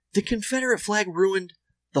The Confederate flag ruined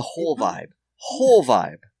the whole vibe. Whole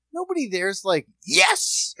vibe. Nobody there's like,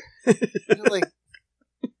 yes! Like,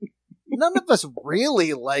 none of us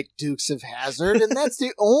really like Dukes of Hazzard, and that's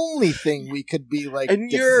the only thing we could be like,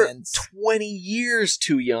 and defense. You're 20 years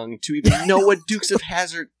too young to even know what Dukes of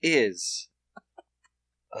Hazzard is.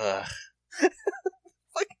 Ugh.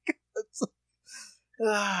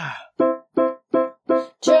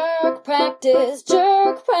 Jerk practice,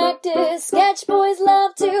 sketch boys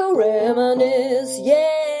love to reminisce, yeah.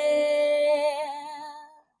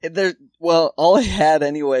 Well, all I had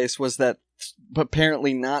anyways was that,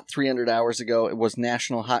 apparently not 300 hours ago, it was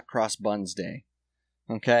National Hot Cross Buns Day.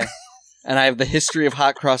 Okay? And I have the history of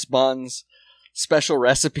hot cross buns, special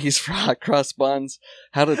recipes for hot cross buns,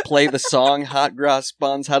 how to play the song Hot Cross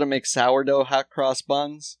Buns, how to make sourdough hot cross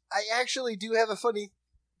buns. I actually do have a funny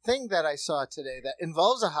thing that I saw today that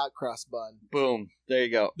involves a hot cross bun. Boom. There you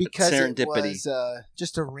go. Because serendipity. It was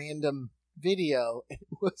just a random video. It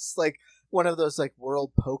was like one of those like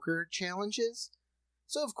world poker challenges.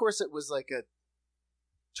 So of course it was like a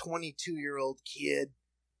 22-year-old kid,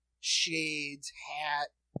 shades, hat,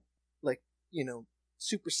 like, you know,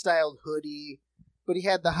 super styled hoodie, but he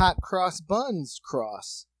had the hot cross buns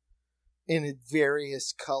cross in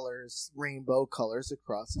various colors, rainbow colors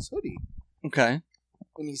across his hoodie. Okay.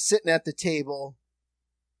 And he's sitting at the table,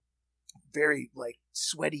 very, like,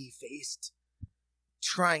 sweaty-faced,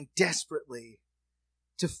 trying desperately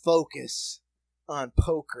to focus on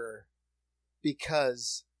poker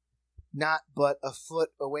because not but a foot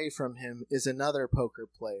away from him is another poker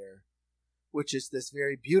player, which is this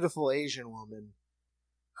very beautiful Asian woman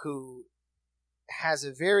who has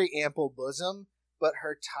a very ample bosom, but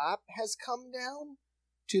her top has come down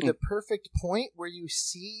to the perfect point where you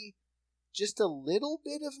see just a little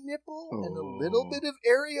bit of nipple and a little bit of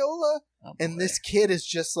areola, and this kid is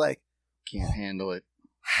just like... Can't handle it.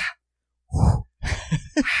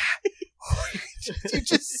 You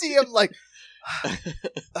just see him like...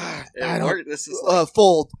 This is like...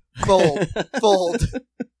 fold.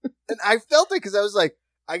 And I felt it because I was like,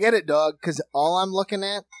 I get it, dog, because all I'm looking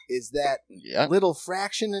at is that little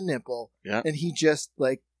fraction of nipple, and he just,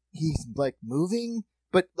 like, he's, like, moving...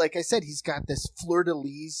 But like I said, he's got this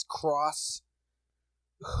fleur-de-lis cross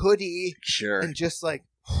hoodie. Sure. And just like,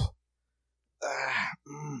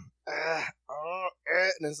 and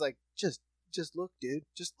it's like, just look, dude.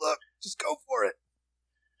 Just look. Just go for it.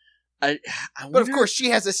 I wonder... But of course, she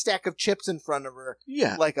has a stack of chips in front of her.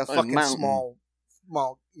 Yeah. Like a fucking small,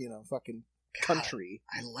 you know, fucking country.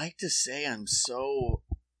 I like to say I'm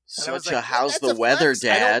such like, a how's the weather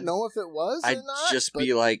dad. I don't know if it was or not. I'd just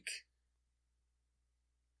be like...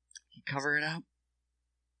 Cover it up.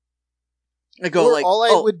 I go like, all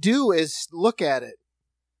I would do is look at it.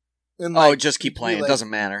 And just keep playing. Like, it doesn't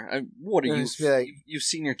matter. What are you? Like, you've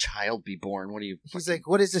seen your child be born. What are you? He's like,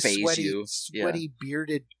 what is this sweaty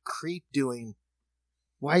bearded creep doing?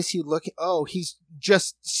 Why is he looking? Oh, he's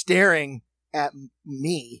just staring at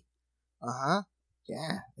me.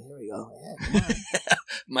 Yeah, there we go. Yeah, come on.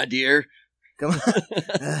 My dear. Come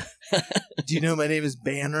on. Do you know my name is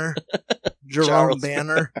Banner? Jerome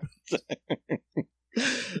Banner.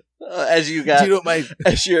 As you got, do you know my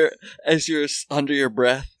as you're under your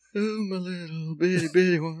breath. Oh, my little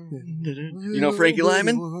bitty one. You know Frankie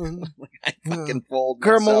Lyman? I fucking fold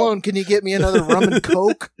Carl myself. Malone, can you get me another rum and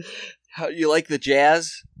coke? How you like the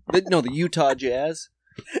jazz? The Utah Jazz.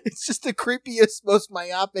 It's just the creepiest, most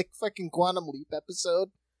myopic fucking Quantum Leap episode.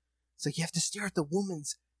 It's like you have to stare at the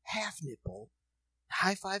woman's half nipple.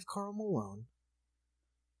 High five, Carl Malone.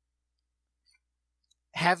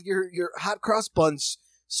 Have your hot cross buns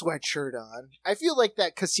sweatshirt on. I feel like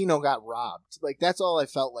that casino got robbed. Like, that's all I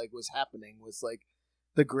felt like was happening, was like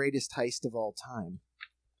the greatest heist of all time.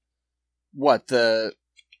 What,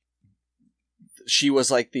 she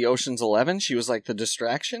was like the Ocean's 11? She was like the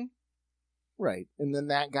distraction? Right. And then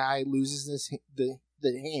that guy loses the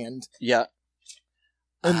hand. Yeah.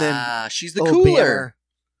 And then she's the cooler. Banner.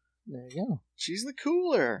 There you go. She's the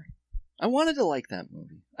cooler. I wanted to like that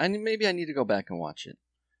movie. Maybe I need to go back and watch it.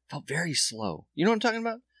 Felt very slow. You know what I'm talking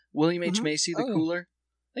about? William H. Macy, the cooler.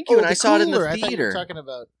 I think you and I saw it in the theater. I thought you were talking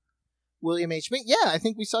about William H. Macy. Yeah, I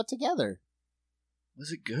think we saw it together.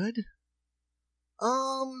 Was it good?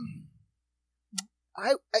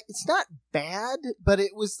 It's not bad, but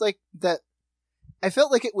it was like that. I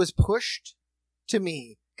felt like it was pushed to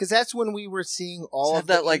me because that's when we were seeing all of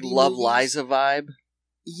that like Love movies. Liza vibe.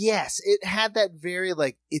 Yes, it had that very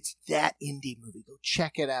like it's that indie movie. Go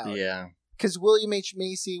check it out. Yeah, because William H.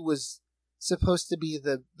 Macy was supposed to be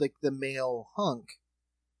the male hunk.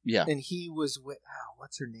 Yeah, and he was with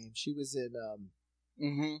what's her name? She was in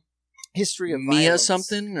History of Mia Violence.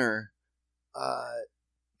 something or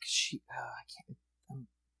She I can't.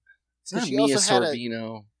 it's not she Mia also had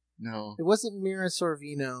Sorvino. No. It wasn't Mira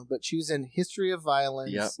Sorvino, but she was in History of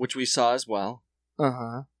Violence. Yeah, which we saw as well.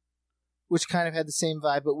 Which kind of had the same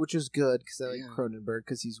vibe, but which was good because I like Yeah. Cronenberg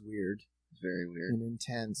because he's weird. Very weird. And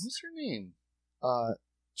intense. What's her name?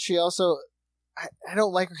 She also, I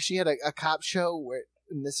don't like her. She had a cop show where,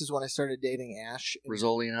 and this is when I started dating Ash.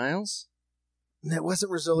 Rizzoli and Isles? And it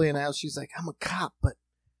wasn't Rizzoli and Isles. She's like, I'm a cop, but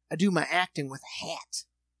I do my acting with a hat.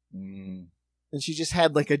 Mm. And she just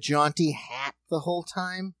had like a jaunty hat the whole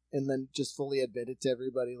time, and then just fully admitted to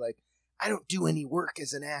everybody, like, I don't do any work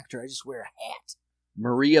as an actor. I just wear a hat.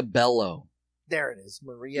 Maria Bello. There it is,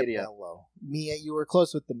 Maria Idiot. Bello. Mia, you were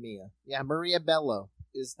close with the Mia. Yeah, Maria Bello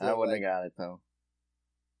is the. I wouldn't have got it, though.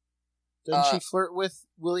 Doesn't she flirt with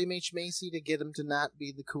William H. Macy to get him to not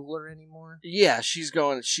be the cooler anymore? Yeah, she's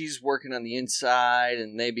working on the inside,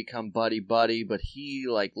 and they become buddy-buddy, but he,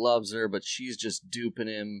 like, loves her, but she's just duping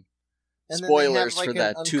him. And Spoilers then they have, like, for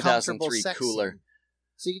that an 2003 sex cooler. scene.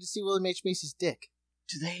 So you get to see William H. Macy's dick.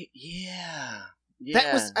 Do they? Yeah.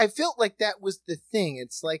 That was. I felt like that was the thing.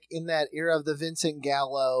 It's like in that era of the Vincent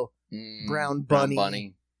Gallo, Brown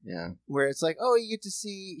Bunny. Yeah. Where it's like, oh, you get to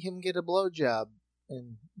see him get a blowjob.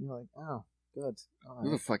 And you're like, oh, good.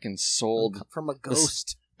 Who fucking sold from a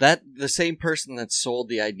ghost? The same person that sold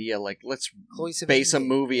the idea, like, let's base a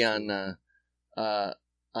movie on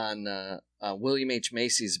William H.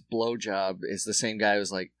 Macy's blowjob, is the same guy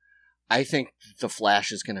who's like, I think The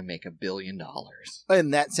Flash is going to make $1 billion.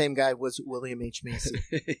 And that same guy was William H. Macy.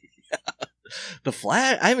 Yeah. The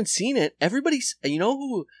Flash, I haven't seen it. Everybody's, you know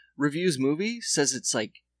who reviews movies says it's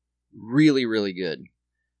like really, really good,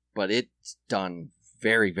 but it's done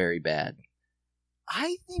very, very bad.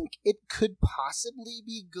 I think it could possibly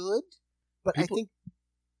be good, but I think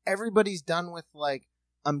everybody's done with, like,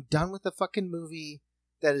 I'm done with a fucking movie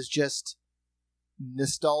that is just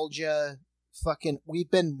nostalgia. Fucking,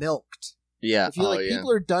 we've been milked. Yeah. I feel like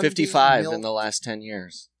people are done 55 in the last 10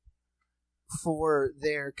 years. For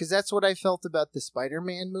their, because that's what I felt about the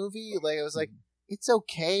Spider-Man movie. Like, I was like, it's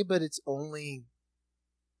okay, but it's only,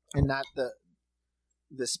 and not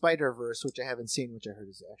the Spider-Verse, which I haven't seen, which I heard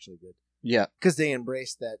is actually good. Yeah. Because they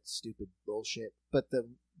embraced that stupid bullshit. But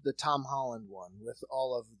the Tom Holland one with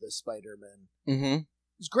all of the Spider-Men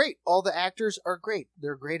is great. All the actors are great.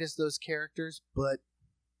 They're great as those characters, but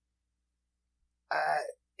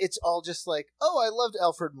it's all just like, oh, I loved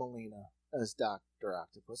Alfred Molina as Dr.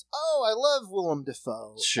 Octopus. Oh, I love Willem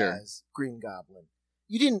Dafoe as Green Goblin.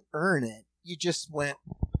 You didn't earn it. You just went,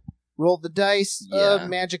 rolled the dice,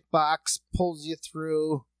 magic box pulls you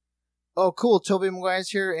through. Oh, cool, Tobey Maguire's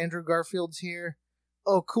here, Andrew Garfield's here.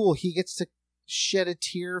 Oh, cool, he gets to shed a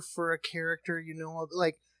tear for a character, you know,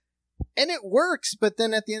 like, and it works, but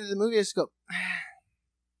then at the end of the movie, I just go,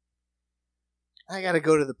 I gotta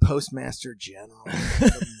go to the Postmaster General.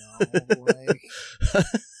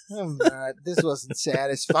 I'm not. This wasn't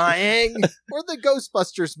satisfying. Or the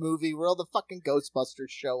Ghostbusters movie where all the fucking Ghostbusters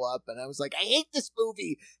show up, and I was like, I hate this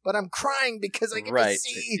movie, but I'm crying because I get to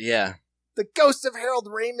see the ghost of Harold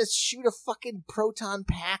Ramis shoot a fucking proton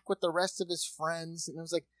pack with the rest of his friends, and I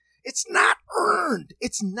was like, it's not earned.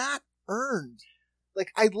 It's not earned.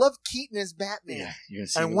 Like, I love Keaton as Batman. Yeah,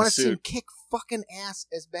 and I want to see him kick fucking ass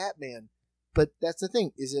as Batman. But that's the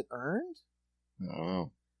thing. Is it earned?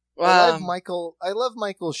 No. I love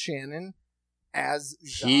Michael Shannon as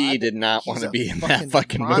Zod. He did not want to be in that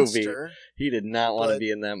fucking movie. He did not want to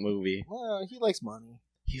be in that movie. Well, he likes money.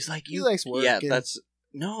 He's like, he likes work. Yeah,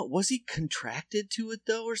 no. Was he contracted to it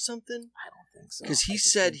though, or something? I don't think so. Because he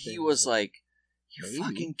said he was like, you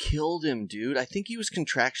fucking killed him, dude. I think he was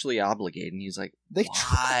contractually obligated, and he's like,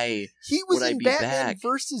 why? He was in Batman back?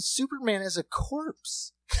 versus Superman as a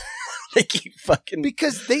corpse. They keep fucking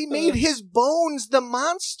because they made his bones the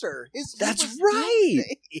monster. That's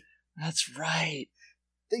right. That's right.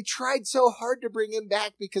 They tried so hard to bring him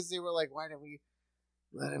back because they were like, why don't we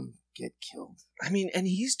let him get killed? I mean, and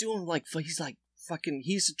he's doing he's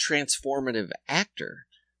a transformative actor.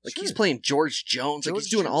 Like, he's playing George Jones. Like, he's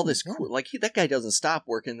doing all this cool. Like, that guy doesn't stop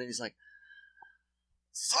working. And then he's like,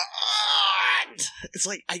 it's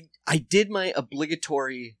like, I did my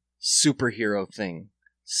obligatory superhero thing.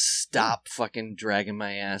 Stop fucking dragging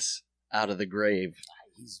my ass out of the grave.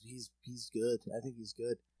 He's good. I think he's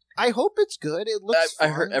good. I hope it's good. It looks I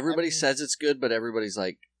heard everybody says it's good, but everybody's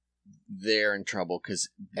like, they're in trouble because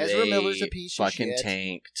Ezra Miller's a piece of fucking shit.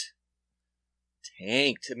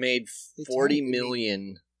 tanked. It made $40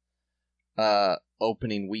 million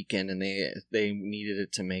opening weekend, and they needed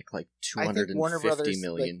it to make like $250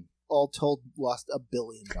 million. all told, lost $1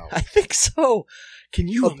 billion. I think so. Can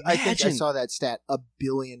you imagine? I think I saw that stat, $1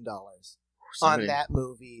 billion Somebody... on that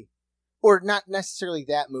movie. Or not necessarily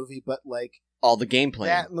that movie, but like... all the gameplay.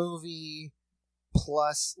 That movie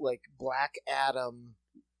plus like Black Adam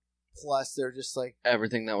plus they're just like...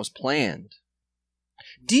 everything that was planned.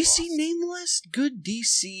 DC Nameless? Good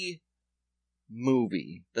DC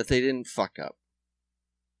movie that they didn't fuck up.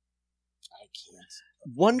 I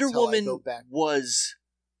can't. Wonder Woman was...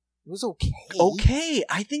 it was okay. Okay.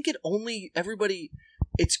 I think it only... everybody...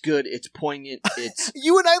 it's good. It's poignant. It's...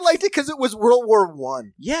 you and I liked it because it was World War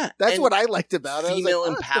One. Yeah. That's what I liked about it. Female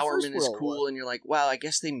like, empowerment is cool, and you're like, wow, I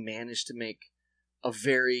guess they managed to make a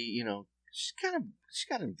very, she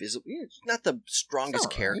got invisible. She's not the strongest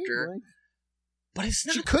character. Right? But it's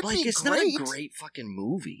not it's not a great fucking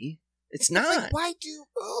movie. It's not. Like, why do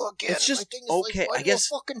again? It's just okay. Like, I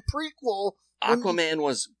guess a fucking prequel. Aquaman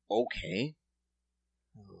was okay.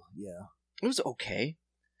 Oh, yeah, it was okay.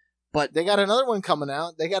 But they got another one coming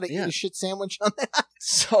out. They got to eat a shit sandwich on that.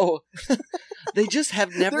 So they just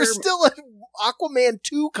have never. There's still an Aquaman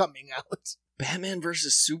 2 coming out. Batman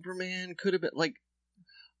versus Superman could have been like.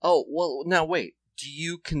 Oh well, now wait. Do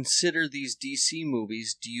you consider these DC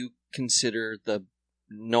movies? Do you consider the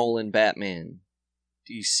Nolan Batman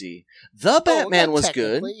DC? The Batman was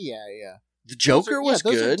good. Yeah. The Joker was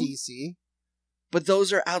those good. Are DC. But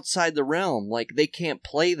those are outside the realm. Like, they can't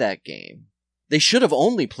play that game. They should have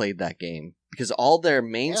only played that game because all their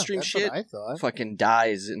mainstream shit fucking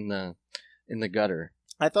dies in the gutter.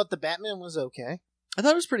 I thought the Batman was okay. I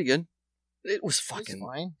thought it was pretty good. It was fucking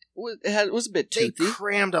fine. It was a bit toothy. They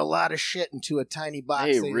crammed a lot of shit into a tiny box.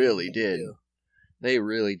 They really did. They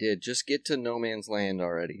really did. Just get to No Man's Land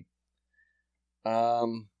already.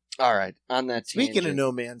 All right. On that tangent. Speaking of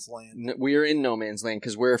No Man's Land, we are in No Man's Land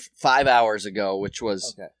because we're 5 hours ago, which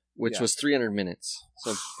was 300 minutes.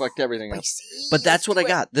 So fucked everything up. But that's what I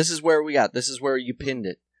got. This is where we got. This is where you pinned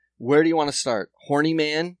it. Where do you want to start? Horny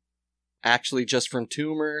Man, actually just from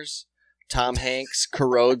tumors. Tom Hanks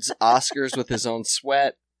corrodes Oscars with his own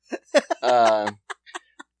sweat.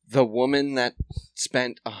 The woman that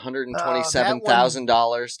spent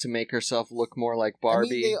 $127,000 to make herself look more like Barbie.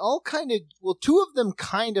 I mean, they all kind of... well, two of them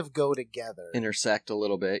kind of go together. Intersect a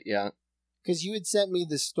little bit, yeah. Because you had sent me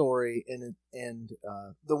the story, and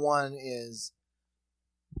the one is...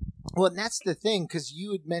 well, and that's the thing, because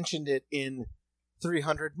you had mentioned it in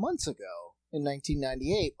 300 months ago, in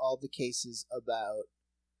 1998, all the cases about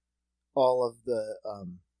all of the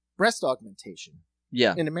breast augmentation.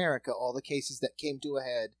 Yeah. In America, all the cases that came to a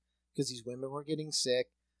head because these women were getting sick.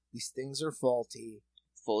 These things are faulty.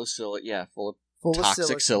 Full of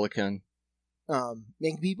toxic silicone.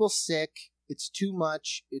 Making people sick. It's too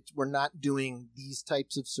much. We're not doing these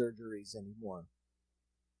types of surgeries anymore.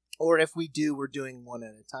 Or if we do, we're doing one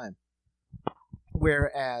at a time.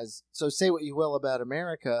 Whereas, so say what you will about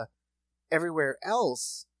America, everywhere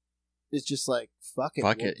else is just like, fuck it.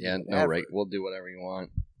 Fuck it, yeah. No, right. We'll do whatever you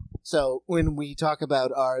want. So when we talk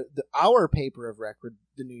about our paper of record,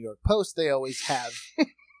 the New York Post, they always have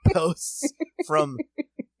posts from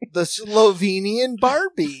the Slovenian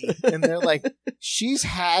Barbie. And they're like, she's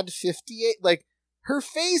had 58, like, her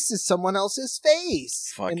face is someone else's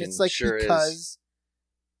face. Fucking and it's like, sure because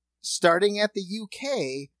starting at the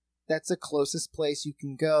UK, that's the closest place you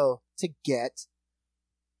can go to get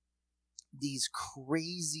these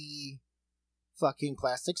crazy fucking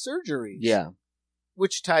plastic surgeries. Yeah.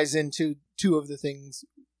 Which ties into two of the things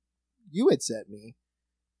you had sent me,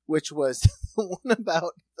 which was the one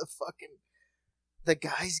about the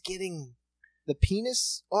guys getting the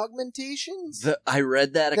penis augmentations. I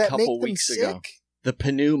read that a couple weeks ago. The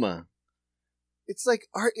pneuma. It's like,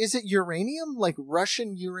 is it uranium? Like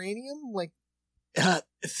Russian uranium? Like,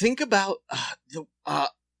 think about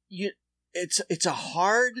it's a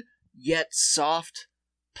hard yet soft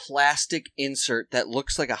plastic insert that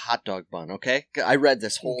looks like a hot dog bun. Okay, I read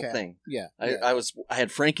this whole thing. Yeah, I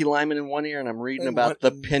had Frankie Lyman in one ear, and I'm reading about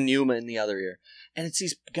the pneuma in the other ear, and it's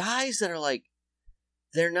these guys that are like,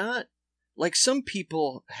 they're not like, some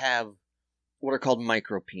people have what are called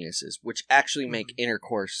micro penises, which actually make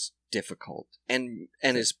intercourse difficult and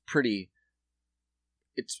is pretty.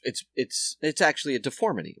 It's actually a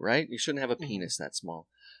deformity, right? You shouldn't have a penis that small.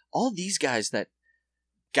 All these guys that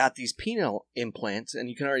got these penile implants, and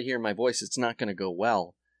you can already hear in my voice, it's not going to go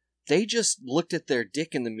well. They just looked at their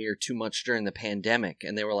dick in the mirror too much during the pandemic,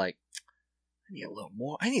 and they were like, I need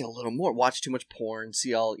a little more. Watch too much porn,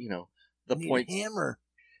 see all, the point. A hammer.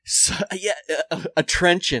 So, a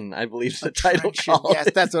truncheon, I believe the title called.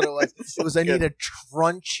 Yes, that's what it was. It was, I need a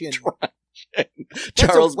truncheon.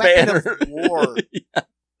 Charles Banner. Of war. Yeah.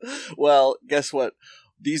 Well, guess what?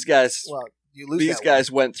 these guys. Well, you lose. These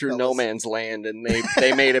guys went through no man's land, and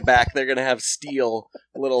they made it back. They're gonna have steel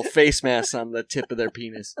little face masks on the tip of their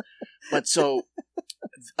penis. But so,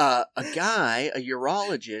 a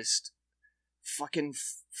urologist, fucking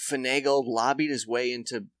finagled, lobbied his way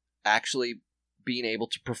into actually being able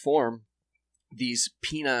to perform these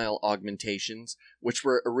penile augmentations, which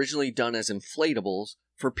were originally done as inflatables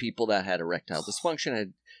for people that had erectile dysfunction,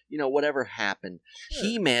 had whatever happened. Sure,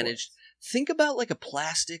 he managed. Think about like a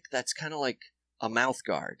plastic that's kind of like a mouth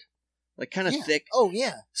guard, like kind of thick. Oh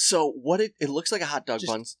yeah. So what it looks like a hot dog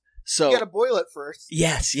bun. So you gotta boil it first.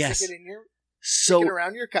 Yes. Stick it in your. So stick it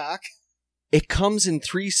around your cock. It comes in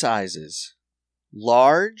 3 sizes: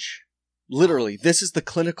 large. Literally, this is the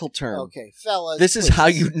clinical term. Okay, fellas. This is how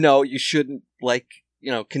you know you shouldn't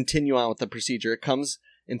continue on with the procedure. It comes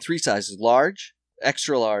in 3 sizes: large,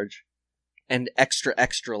 large, and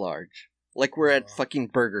extra large. Like we're at fucking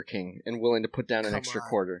Burger King and willing to put down an extra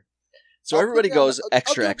quarter. So everybody goes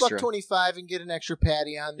extra. I'll do $1.25 and get an extra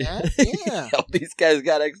patty on that. Yeah. These guys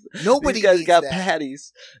got Nobody. These guys got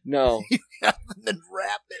patties. No. You have them and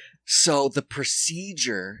wrap it. So the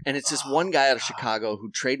procedure, and it's this one guy out of Chicago who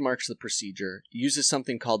trademarks the procedure, uses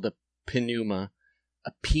something called the pneuma,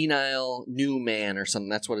 a penile new man or something.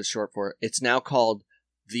 That's what it's short for. It's now called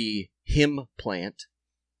the Henn plant.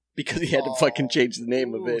 Because he had to fucking change the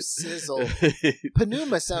name of it. Sizzle.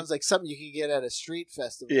 Pneuma sounds like something you could get at a street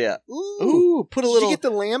festival. Yeah. Ooh. Put a little. Did you get the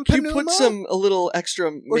lamb Can pneuma? you put a little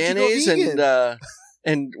extra mayonnaise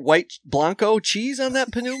and white Blanco cheese on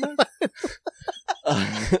that pneuma?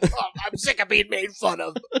 I'm sick of being made fun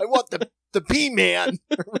of. I want the P-Man,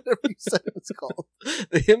 or whatever you said it was called.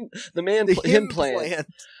 The Henn plant.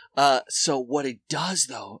 So what it does,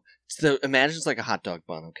 though, imagine it's like a hot dog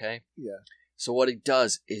bun, okay? Yeah. So what it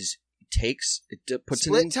does is puts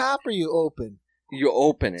split top or you open? You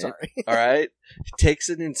open it. Sorry. All right. It takes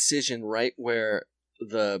an incision right where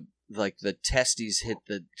the testes hit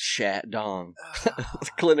the dong.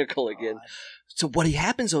 It's clinical again. So what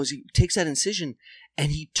happens though is he takes that incision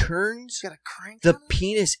and he turns the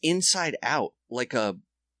penis inside out like a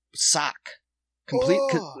sock,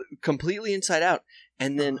 completely inside out,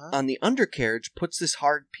 and then on the undercarriage puts this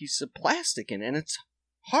hard piece of plastic in, and it's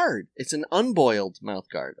hard. It's an unboiled mouth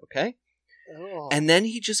guard, okay? Oh. And then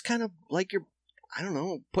he just kind of like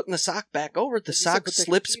putting the sock back over it. The sock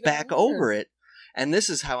slips back over it. And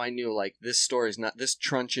this is how I knew, like, this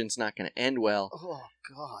truncheon's not going to end well. Oh,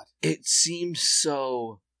 God. It seems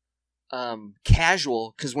so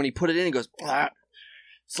casual, because when he put it in, he goes,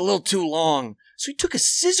 it's a little too long. So he took a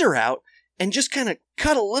scissor out and just kind of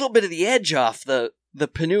cut a little bit of the edge off the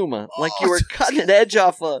pneuma, like you were cutting an edge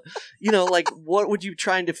off like what would you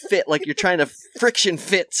trying to fit? Like you're trying to friction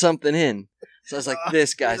fit something in. So I was like,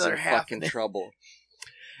 this guy's in fucking trouble.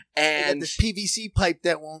 And this PVC pipe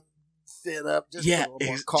that won't fit up. Just put a little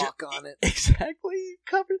more caulk on it. Exactly,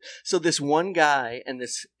 covered. So this one guy, and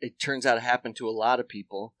it turns out it happened to a lot of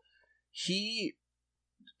people. He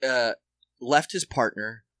left his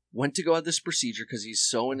partner. Went to go have this procedure because he's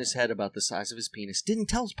so in his head about the size of his penis. Didn't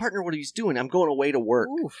tell his partner what he was doing. I'm going away to work.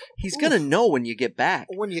 He's going to know when you get back.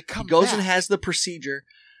 When you come back. He goes and has the procedure,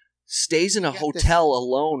 stays in a hotel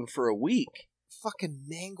alone for a week. Fucking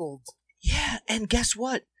mangled. Yeah, and guess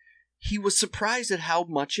what? He was surprised at how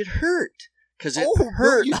much it hurt. Because it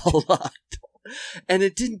hurt a lot. And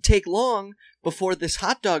it didn't take long before this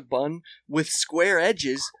hot dog bun with square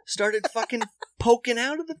edges started fucking poking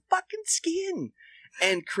out of the fucking skin.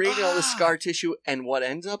 And creating all this scar tissue, and what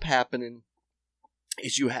ends up happening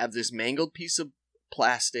is you have this mangled piece of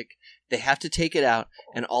plastic. They have to take it out,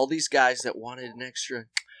 and all these guys that wanted an extra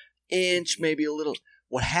inch, maybe a little.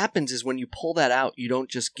 What happens is when you pull that out, you don't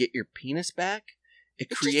just get your penis back. It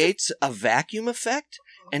creates a vacuum effect,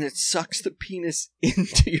 and it sucks the penis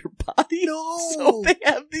into your body. No! So they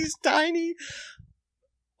have these tiny...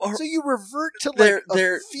 So you revert to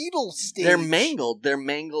a fetal stage. They're mangled. They're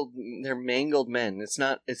mangled men. It's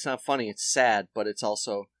not funny. It's sad, but it's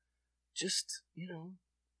also just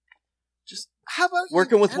how about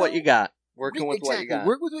working with what you got. What you got.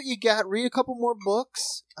 Work with what you got. Read a couple more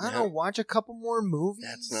books. I don't know. Watch a couple more movies.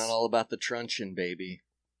 That's not all about the truncheon, baby.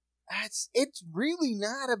 It's really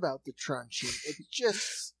not about the truncheon. It's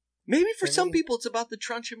just maybe for some people it's about the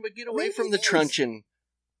truncheon, but get away from the truncheon.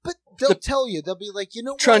 But they'll tell you. They'll be like, you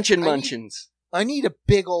know what? Truncheon munchins. I need a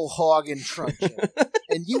big old hog and truncheon.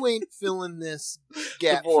 And you ain't filling this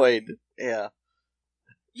gap. The void. Yeah.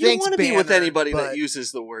 You don't want to be with anybody that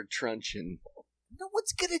uses the word truncheon. No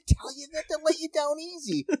one's going to tell you that. They'll let you down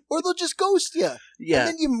easy. Or they'll just ghost you. Yeah. And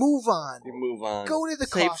then you move on. You move on. Go to the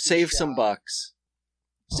coffee Save shop. some bucks.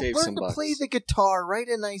 Save Learn some to bucks. play the guitar, write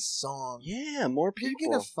a nice song. Yeah, more people.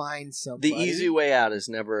 You're gonna find somebody. The easy way out is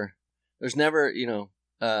never. There's never,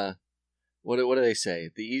 what do they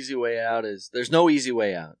say? The easy way out is there's no easy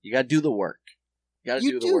way out. You got to do the work. You got to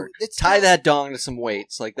do the work. Tie that dong to some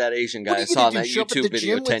weights, like that Asian guy I saw in that YouTube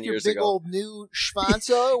video 10 years ago. Big old new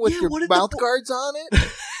schwanza with your mouth guards on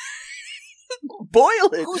it.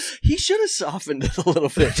 Boil it. He should have softened it a little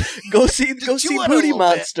bit. Go see Booty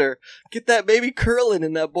Monster. Get that baby curling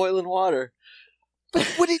in that boiling water. But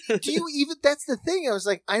do you even? That's the thing. I was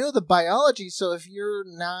like, I know the biology, so if you're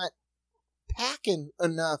not packing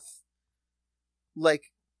enough,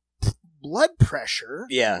 like, blood pressure,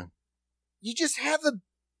 yeah, you just have a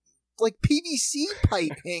PVC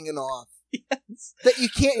pipe hanging off. Yes. That you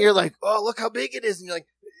can't. You're like, oh, look how big it is, and you're like,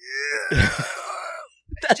 yeah.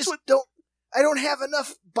 I don't have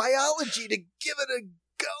enough biology to give it a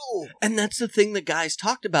go. And that's the thing the guys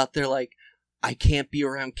talked about. They're like, I can't be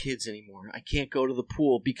around kids anymore. I can't go to the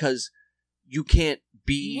pool because you can't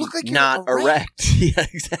be not erect. Yeah,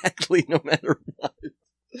 exactly. No matter what.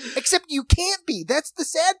 Except you can't be. That's the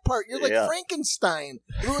sad part. You're like Frankenstein.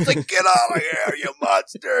 Everyone's like, get out of here, you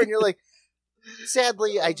monster. And you're like,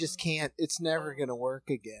 sadly, I just can't. It's never going to work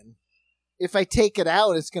again. If I take it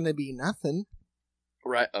out, it's going to be nothing.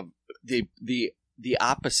 Right. The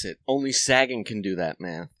opposite. Only Sagan can do that,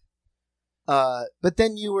 man. But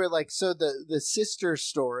then you were like, so the sister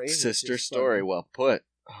story. Sister story, well put.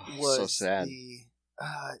 Oh, was so sad.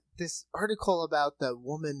 This article about the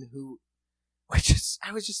woman who,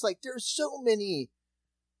 I was just like, there's so many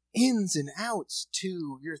ins and outs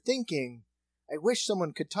to your thinking. I wish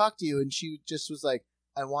someone could talk to you. And she just was like,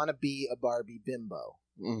 I want to be a Barbie bimbo.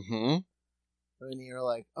 Mm-hmm. And you're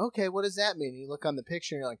like, okay, what does that mean? You look on the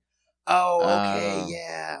picture and you're like, oh, okay,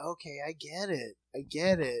 yeah, okay, I get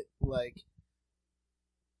it. Like,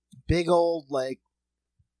 big old, like,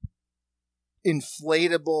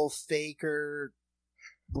 inflatable faker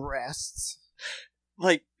breasts.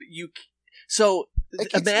 Like, so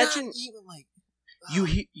like, imagine even like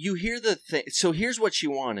you hear the thing. So here's what she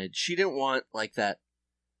wanted. She didn't want like that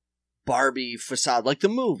Barbie facade, like the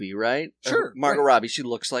movie, right? Sure. Margot Robbie. She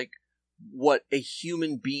looks like what a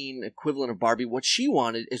human being equivalent of Barbie. What she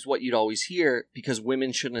wanted is what you'd always hear, because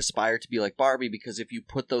women shouldn't aspire to be like Barbie, because if you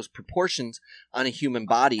put those proportions on a human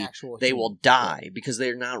body, they will die because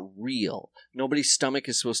they're not real. Nobody's stomach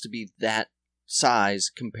is supposed to be that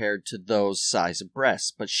size compared to those size of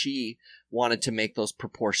breasts, but she wanted to make those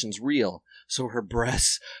proportions real. So her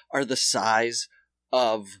breasts are the size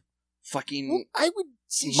of fucking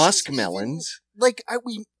muskmelons.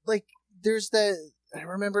 I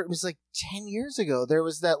remember it was like 10 years ago. There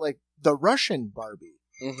was that, like, the Russian Barbie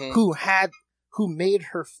mm-hmm. who made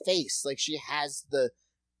her face. Like, she has the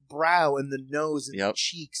brow and the nose and the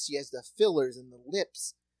cheeks. She has the fillers and the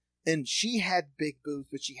lips. And she had big boobs,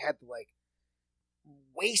 but she had, like,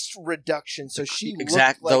 waist reduction. So she looked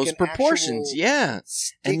like those proportions. Yeah.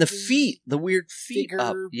 And the feet, the weird feet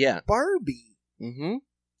up. Yeah. Barbie. Mm-hmm.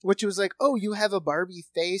 Which was like, oh, you have a Barbie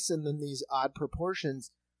face and then these odd proportions.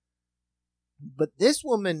 But this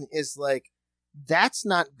woman is like, that's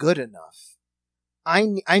not good enough. I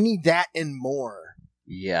need that and more.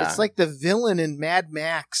 Yeah. It's like the villain in Mad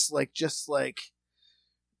Max, like, just like,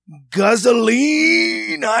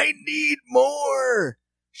 gasoline, I need more.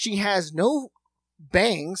 She has no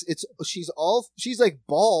bangs. She's like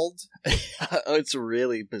bald. It's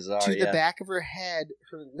really bizarre. To the back of her head.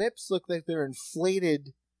 Her lips look like they're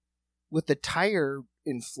inflated with the tire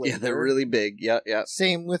inflator. Yeah, they're really big. Yeah.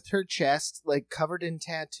 Same with her chest, like, covered in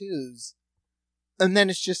tattoos. And then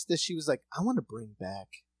it's just that she was like, I want to bring back,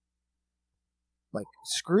 like,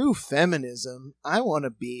 screw feminism. I want to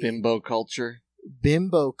be bimbo culture.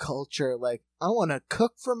 Like, I want to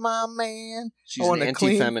cook for my man. She's an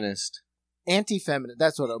anti-feminist. Anti-feminist.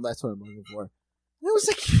 That's what I'm looking for. And it was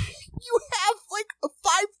like, you have like a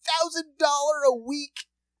 $5,000 a week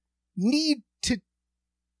need to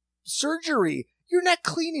surgery. You're not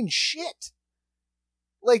cleaning shit.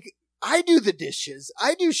 Like, I do the dishes.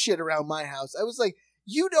 I do shit around my house. I was like,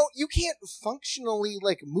 you can't functionally,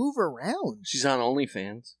 like, move around. She's on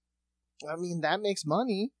OnlyFans. I mean, that makes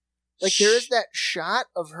money. Like, there is that shot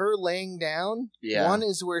of her laying down. Yeah. One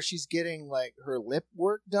is where she's getting, like, her lip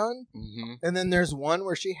work done. Mm-hmm. And then there's one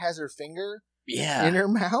where she has her finger in her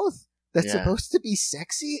mouth that's supposed to be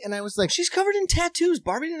sexy. And I was like, she's covered in tattoos.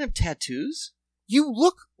 Barbie didn't have tattoos. You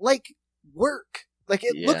look like work. Like,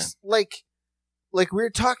 it looks like we were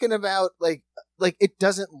talking about, like it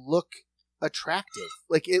doesn't look attractive.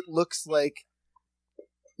 Like, it looks like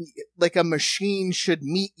a machine should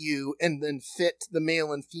meet you and then fit the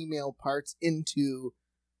male and female parts into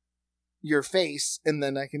your face, and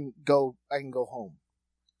then I can go home.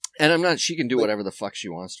 And she can do whatever the fuck she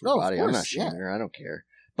wants to her body. Course, I'm not shaming her. I don't care.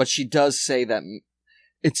 But she does say that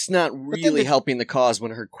it's not really helping the cause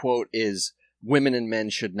when her quote is, women and men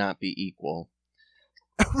should not be equal.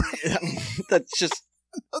 That's just...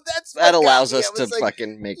 that allows us to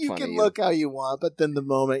fucking make fun of you. You can look how you want, but then the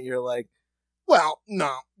moment you're like, well,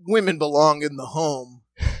 no, women belong in the home.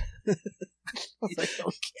 I was like,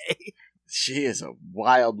 okay. She is a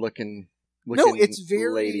wild-looking no, it's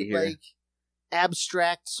very, lady here. Like,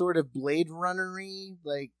 abstract, sort of Blade Runner-y,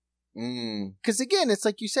 like... Because, again, it's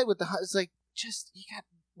like you said with it's like, just, you got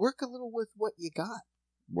work a little with what you got.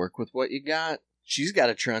 Work with what you got. She's got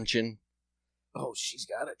a truncheon. Oh, she's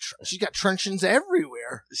got truncheons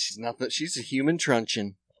everywhere. She's a human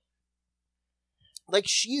truncheon. Like,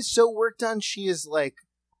 she is so worked on, she is, like,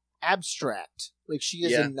 abstract. Like, she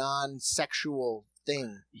is a non-sexual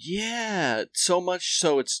thing. Yeah, so much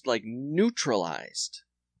so it's, like, neutralized.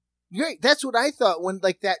 Right, that's what I thought when,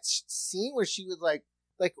 like, that scene where she was, like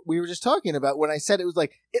we were just talking about, when I said it was,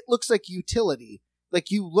 like, it looks like utility.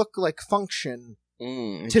 Like, you look like function to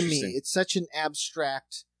me. It's such an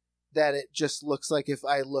abstract that it just looks like if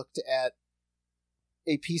I looked at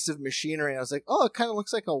a piece of machinery and I was like, oh, it kind of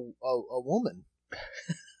looks like a woman.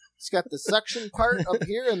 It's got the suction part up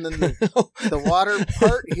here and then the water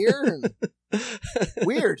part here. And...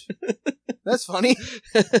 Weird. That's funny.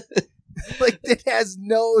 Like, it has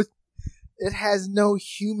no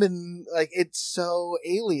human, like, it's so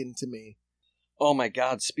alien to me. Oh my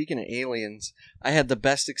God, speaking of aliens, I had the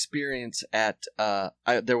best experience at,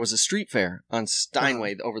 there was a street fair on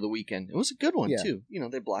Steinway over the weekend. It was a good one, too. You know,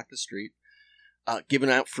 they blocked the street. Giving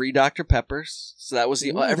out free Dr. Peppers. So that was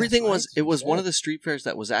everything was, it was one of the street fairs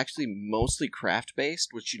that was actually mostly craft-based,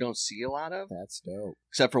 which you don't see a lot of. That's dope.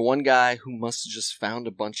 Except for one guy who must have just found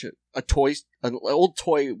an old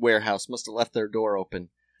toy warehouse, must have left their door open.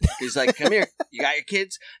 He's like, come here, you got your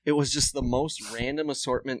kids? It was just the most random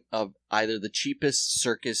assortment of either the cheapest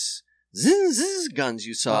circus guns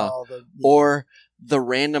you saw, or the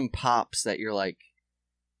random pops that you're like,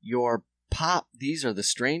 your pop, these are the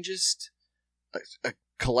strangest, a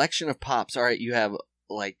collection of pops. All right, you have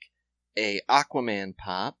like a Aquaman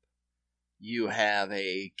pop, you have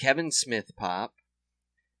a Kevin Smith pop,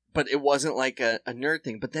 but it wasn't like a nerd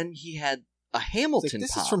thing. But then he had a Hamilton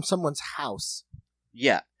this pop. Is from someone's house.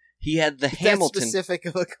 Yeah. He had the Hamilton. That specific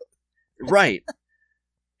of a... Right.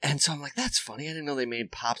 And so I'm like, that's funny. I didn't know they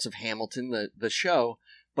made pops of Hamilton, the show.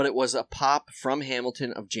 But it was a pop from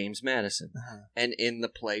Hamilton of James Madison. Uh-huh. And in the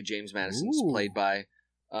play, James Madison's played by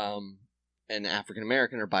an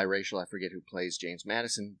African-American or biracial. I forget who plays James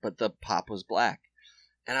Madison. But the pop was black.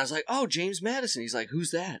 And I was like, oh, James Madison. He's like,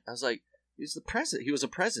 who's that? I was like, he's the president. He was a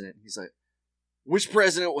president. He's like, which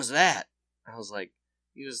president was that? I was like,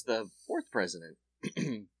 he was the fourth president.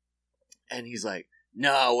 And he's like,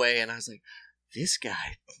 no way. And I was like, this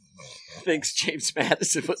guy thinks James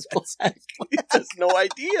Madison was black. He has no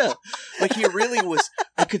idea. Like, he really was.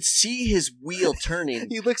 I could see his wheel turning.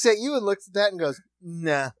 He looks at you and looks at that and goes,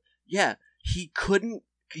 nah. Yeah. He couldn't.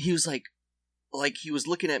 He was like he was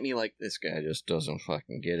looking at me like, this guy just doesn't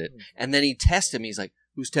fucking get it. And then he tested me. He's like,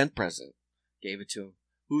 who's 10th president? Gave it to him.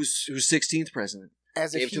 Who's 16th president?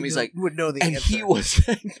 As if he's like, would know the and answer. He was,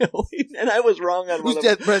 no, and I was wrong on who's one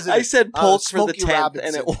of them. President? I said Polk for the 10th, Robinson.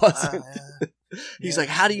 and it wasn't. He's like,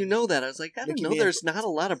 how do you know that? I was like, I don't know. There's not a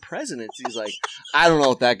lot of presidents. He's like, I don't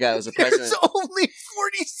know if that guy was a president. There's only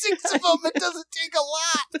 46 of them. It doesn't take a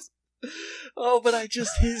lot. Oh, but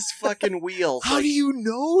his fucking wheel. How do you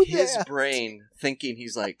know his that? brain thinking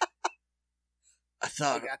he's like, I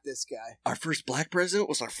thought I got this guy. Our first black president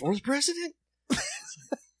was our fourth president?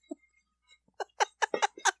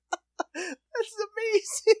 That's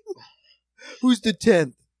amazing. Who's the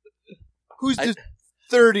 10th? Who's the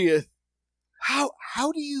 30th? How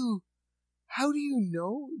do you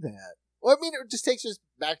know that? Well, I mean, it just takes us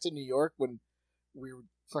back to New York when we were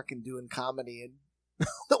fucking doing comedy, and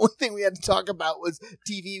the only thing we had to talk about was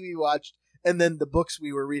TV we watched, and then the books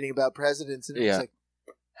we were reading about presidents, and it was like,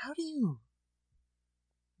 how do you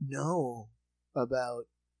know about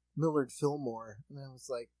Millard Fillmore? And I was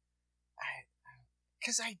like,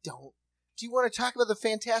 because I don't. Do you want to talk about the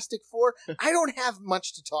Fantastic Four? I don't have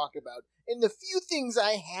much to talk about. And the few things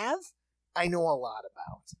I have, I know a lot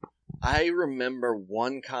about. I remember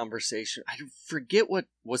one conversation. I forget what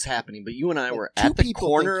was happening, but you and I were at the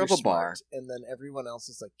corner of a bar. And then everyone else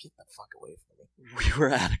is like, get the fuck away from me. We were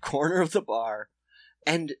at a corner of the bar.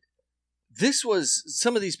 And this was,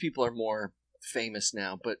 some of these people are more famous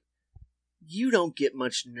now, but you don't get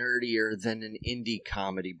much nerdier than an indie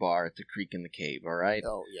comedy bar at the Creek in the Cave, all right?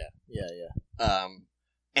 Oh, yeah.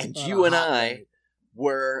 And On you a and hot I night.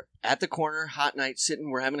 were at the corner, hot night, sitting.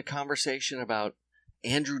 We're having a conversation about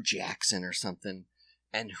Andrew Jackson or something,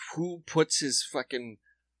 and who puts his fucking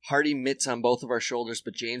hearty mitts on both of our shoulders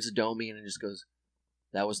but James Adomian, and just goes,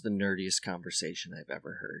 "That was the nerdiest conversation I've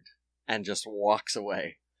ever heard," and just walks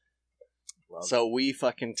away. So we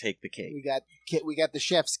fucking take the cake. We got the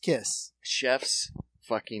chef's kiss. Chef's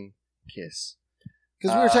fucking kiss.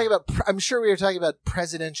 Because we were talking about, I'm sure we were talking about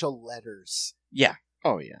presidential letters. Yeah.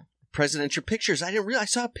 Oh, yeah. Presidential pictures. I didn't realize. I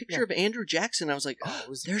saw a picture of Andrew Jackson. I was like,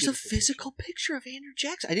 there's a physical picture of Andrew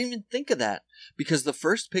Jackson. I didn't even think of that. Because the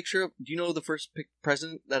first picture, do you know the first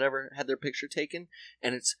president that ever had their picture taken?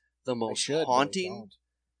 And it's the most haunting,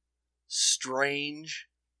 strange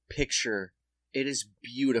picture. It is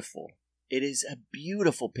beautiful. It is a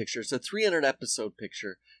beautiful picture. It's a 300 episode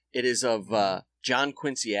picture. It is of John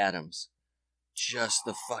Quincy Adams. Just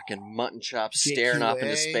the fucking mutton chops staring off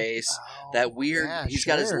into space. That weird, he's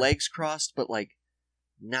got his legs crossed, but like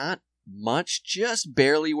not much, just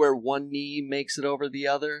barely where one knee makes it over the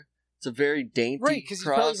other. It's a very dainty cross. Right, because he's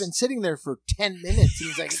probably been sitting there for 10 minutes and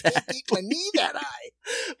he's like, I can't keep my knee that high.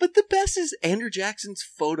 But the best is Andrew Jackson's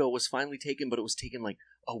photo was finally taken, but it was taken like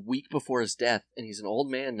a week before his death, and he's an old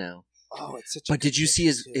man now. Oh, it's such a But did you see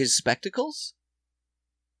his spectacles?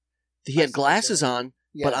 He had glasses on,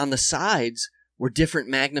 but on the sides were different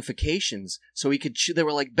magnifications. So he could they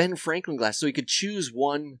were like Ben Franklin glasses. So he could choose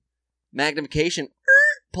one magnification,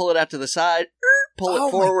 pull it out to the side, pull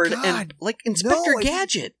it forward, and like Inspector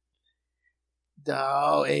Gadget.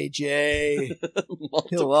 Oh, AJ.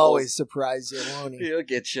 He'll always surprise you, won't he? He'll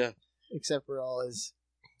get you. Except for all his...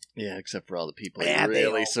 Yeah, except for all the people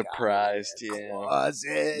really surprised. Yeah.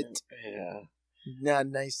 Closet. Yeah. Not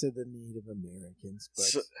nice to the Native Americans,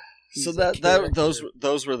 but... So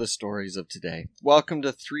those were the stories of today. Welcome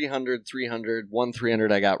to 300, 300,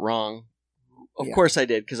 300 I got wrong. Of course I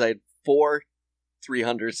did, because I had 4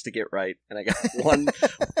 300s to get right, and I got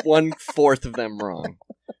 1/4 of them wrong.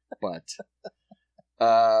 But,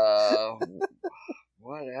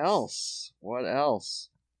 what else?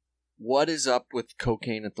 What is up with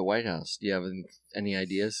cocaine at the White House? Do you have any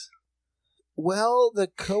ideas? Well, the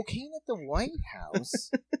cocaine at the White House...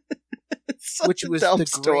 which was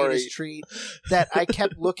the greatest treat that I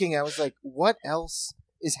kept looking. I was like, what else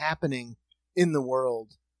is happening in the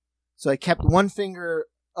world? So I kept one finger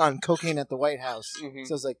on cocaine at the White House. Mm-hmm.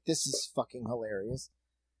 So I was like, this is fucking hilarious.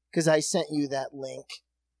 Because I sent you that link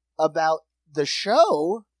about the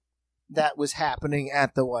show that was happening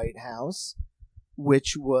at the White House,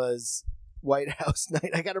 which was White House Night.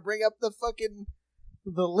 I got to bring up the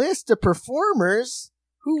list of performers.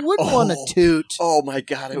 Who wouldn't want to toot? Oh my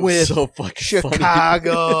god, it was so fucking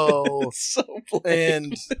Chicago. Funny. So funny.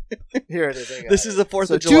 And here it is. This is the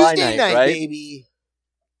 4th of July Tuesday night, right? Baby.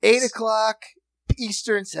 8 o'clock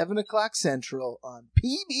Eastern, 7 o'clock Central on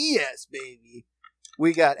PBS, baby.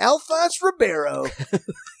 We got Alphonso Ribeiro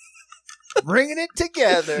bringing it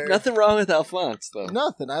together. Nothing wrong with Alphonse, though.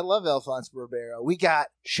 Nothing. I love Alphonso Ribeiro. We got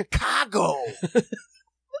Chicago.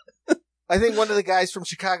 I think one of the guys from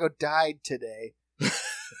Chicago died today.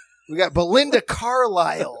 We got Belinda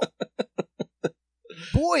Carlisle.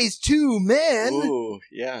 Boys to Men. Ooh,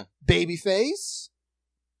 yeah. Babyface.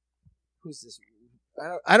 Who's this?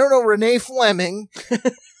 I don't know. Renee Fleming.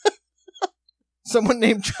 Someone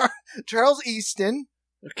named Charles Easton.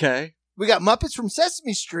 Okay. We got Muppets from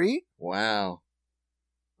Sesame Street. Wow.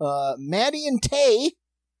 Maddie and Tay.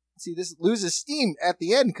 See, this loses steam at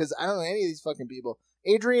the end because I don't know any of these fucking people.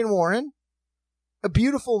 Adrian Warren. A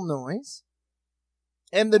Beautiful Noise.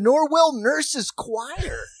 And the Norwell Nurses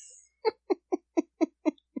Choir.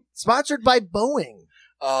 Sponsored by Boeing.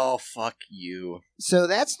 Oh, fuck you. So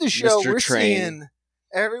that's the show. Mr. We're Train. seeing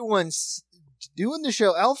everyone's doing the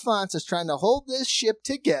show. Alphonse is trying to hold this ship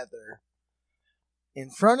together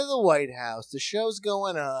in front of the White House. The show's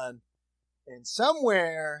going on. And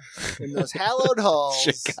somewhere in those hallowed halls...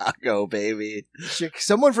 Chicago, baby.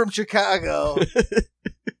 Someone from Chicago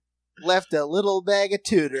left a little bag of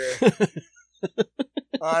Tudor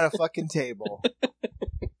on a fucking table.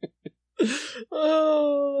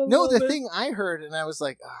 The thing I heard, and I was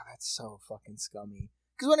like, oh, that's so fucking scummy.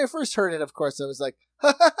 Because when I first heard it, of course, I was like,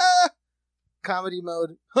 ha ha ha! Comedy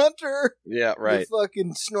mode. Hunter! Yeah, right. The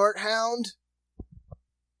fucking snort hound.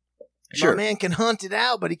 Sure. My man can hunt it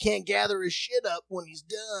out, but he can't gather his shit up when he's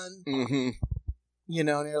done. Mm-hmm. You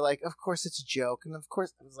know, and you're like, of course it's a joke. And of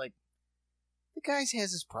course, I was like, the guy has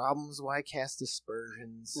his problems. Why cast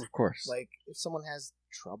aspersions? Of course. Like, if someone has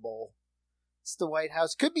trouble, it's the White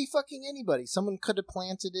House. Could be fucking anybody. Someone could have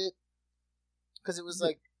planted it. Because it was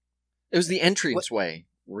like... It was the entranceway,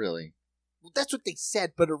 really. That's what they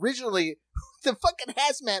said, but originally the fucking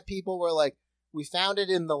hazmat people were like, we found it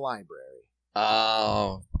in the library.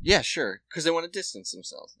 Oh, yeah, sure. Because they want to distance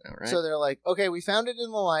themselves now, right? So they're like, okay, we found it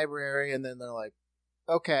in the library, and then they're like,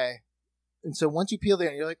 okay. And so once you peel the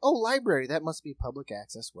onion, you're like, oh, library, that must be public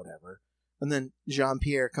access, whatever. And then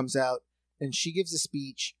Jean-Pierre comes out, and she gives a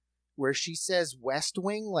speech where she says West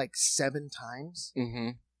Wing like 7 times. Mm-hmm.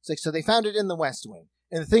 It's like, so they found it in the West Wing.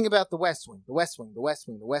 And the thing about the West Wing, the West Wing, the West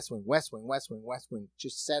Wing, the West Wing, West Wing, West Wing, West Wing,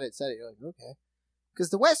 just said it. You're like, okay. Because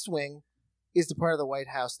the West Wing is the part of the White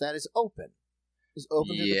House that is open. Is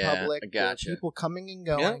open to the public. I gotcha. There are people coming and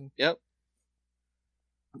going. Yep.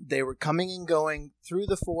 They were coming and going through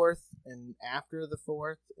the 4th and after the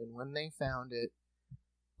 4th and when they found it.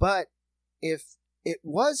 But if it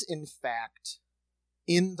was, in fact,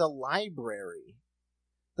 in the library's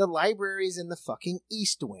in the fucking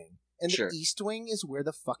East Wing. And Sure. the East Wing is where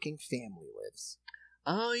the fucking family lives.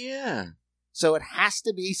 Oh, yeah. So it has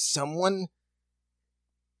to be someone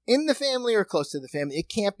in the family or close to the family. It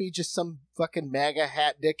can't be just some fucking MAGA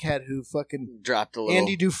hat dickhead who fucking dropped a little.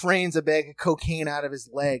 Andy Dufresne's a bag of cocaine out of his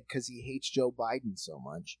leg because he hates Joe Biden so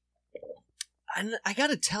much. I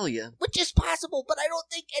gotta tell you, Which is possible, but I don't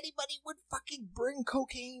think anybody would fucking bring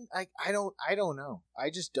cocaine. I don't know. I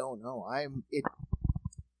just don't know.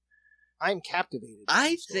 I'm captivated.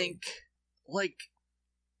 I think, like,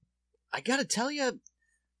 I gotta tell you,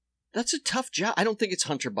 that's a tough job. I don't think it's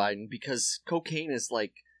Hunter Biden because cocaine is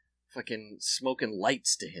like fucking smoking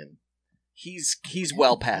lights to him. He's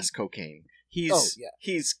well past cocaine. He's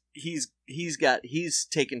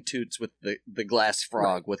taking toots with the glass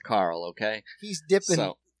frog with Carl. Okay, he's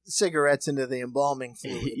dipping cigarettes into the embalming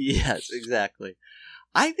fluid. Yes, exactly.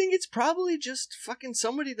 I think it's probably just fucking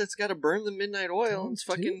somebody that's got to burn the midnight oil and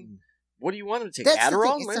fucking. What do you want him to take? That's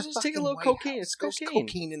Adderall? Might as well take a little cocaine. House. It's There's cocaine.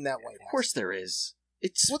 cocaine in that White House. Of course there is.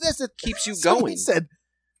 Keeps you Somebody going. Said,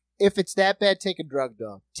 if it's that bad, take a drug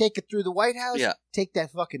dog. Take it through the White House. Yeah. Take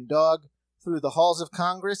that fucking dog through the halls of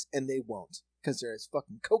Congress, and they won't because there is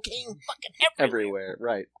fucking cocaine fucking everywhere.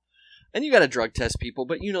 Right. And you got to drug test people,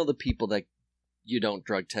 but you know the people that you don't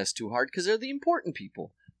drug test too hard because they're the important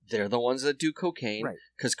people. They're the ones that do cocaine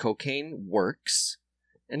because cocaine works.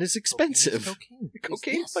 And it's expensive.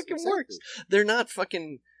 Cocaine fucking works. They're not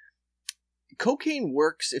fucking... Cocaine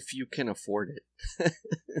works if you can afford it.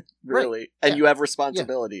 Really. Right. And you have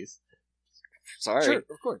responsibilities. Yeah. Sorry. Sure,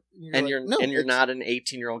 of course. You're not an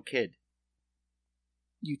 18-year-old kid.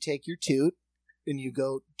 You take your toot and you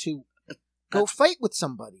go fight with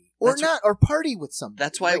somebody. Or party with somebody.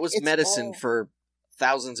 That's why it was medicine for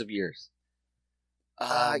thousands of years.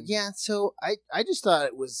 So I just thought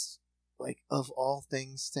it was... like, of all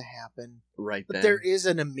things to happen. Right but then. There is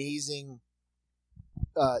an amazing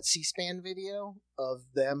C-SPAN video of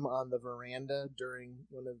them on the veranda during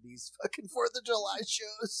one of these fucking 4th of July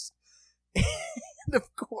shows. And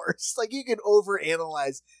of course, like, you can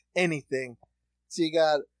overanalyze anything. So you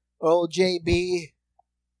got old JB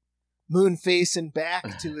moon facing back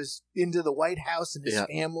into the White House and his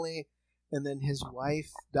family. And then his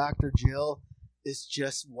wife, Dr. Jill, is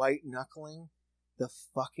just white-knuckling the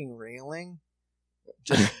fucking railing,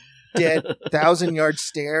 just dead 1,000-yard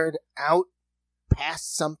stared out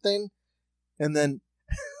past something, and then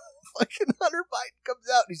fucking Hunter Biden comes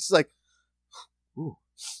out and he's just like, ooh.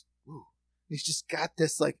 He's just got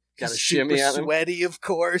this like got a shimmy at him, sweaty, of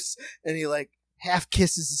course, and he like half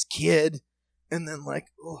kisses his kid, and then like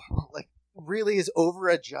really is over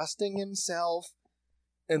adjusting himself.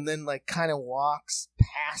 And then, like, kind of walks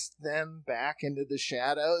past them back into the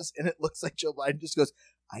shadows. And it looks like Joe Biden just goes,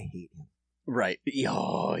 I hate him. Right.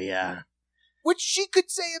 Oh, yeah. Which she could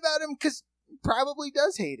say about him, because probably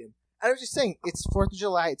does hate him. I was just saying, it's 4th of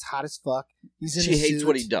July. It's hot as fuck. He's in She hates suit.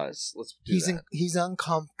 What he does. Let's do that. He's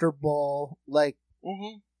uncomfortable. Like,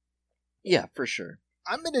 yeah, for sure.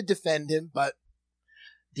 I'm going to defend him, but...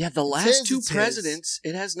 Yeah, the last two presidents,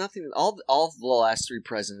 it has nothing... All the last 3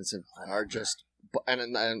 presidents are just...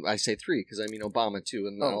 And I say 3 because I mean Obama too,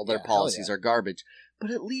 and all their policies are garbage.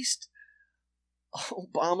 But at least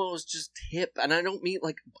Obama was just hip, and I don't mean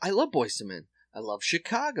like I love Boyz II Men, I love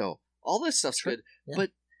Chicago, all this stuff's good. Yeah.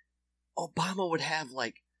 But Obama would have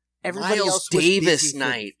like Miles Davis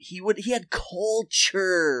night. He had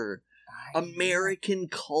culture, American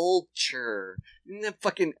culture. And that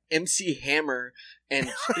fucking MC Hammer,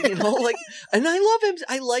 and and I love him.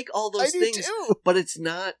 I like all those things, too. But it's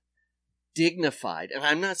not dignified, and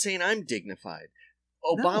I'm not saying I'm dignified.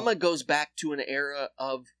 Obama goes back to an era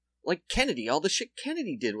of like Kennedy. All the shit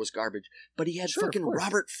Kennedy did was garbage, but he had fucking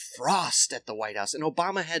Robert Frost at the White House, and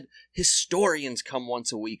Obama had historians come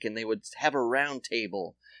once a week, and they would have a round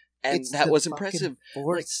table, And It's that the was fucking impressive.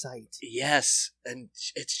 Foresight. Yes, and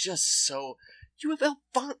it's just so... You have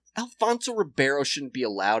Alfonso Ribeiro shouldn't be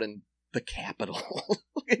allowed in the Capitol.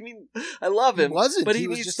 I mean, I love him. He wasn't. But he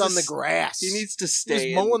was just on the grass. He needs to He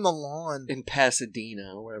stay was mowing the lawn. in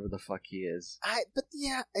Pasadena, or wherever the fuck he is. But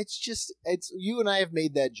yeah, it's you and I have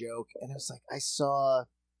made that joke, and I was like, I saw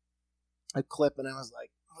a clip, and I was like,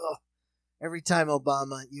 ugh, every time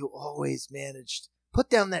Obama, you always managed, put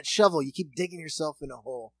down that shovel, you keep digging yourself in a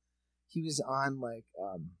hole. He was on like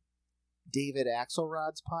David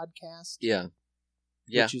Axelrod's podcast. Yeah.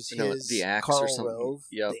 Which is his the Axe Karl or something. Rove.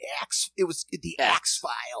 Yep. The Axe. It was the Axe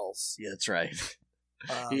Files. Yeah, that's right.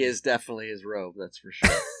 He is definitely his robe, that's for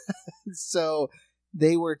sure. So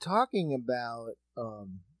they were talking about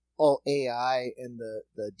all AI and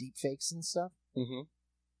the deep fakes and stuff. Mm-hmm.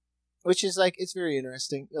 Which is like, it's very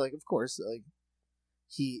interesting. Like, of course, like,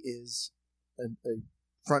 he is a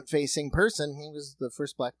front-facing person. He was the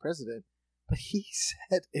first black president. But he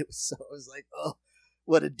said it was like, oh,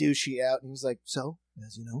 what a douchey out. And he was like, so,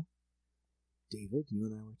 as you know, David, you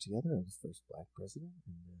and I worked together. I'm the first black president.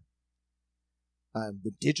 And I'm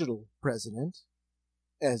the digital president,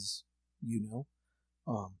 as you know.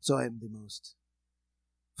 So I'm the most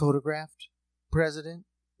photographed president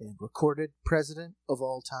and recorded president of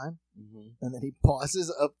all time. Mm-hmm. And then he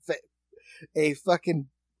pauses up a fucking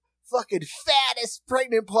fattest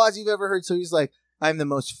pregnant pause you've ever heard. So he's like, I'm the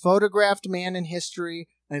most photographed man in history.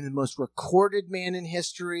 I'm the most recorded man in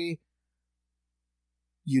history.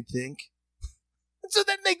 You'd think. And so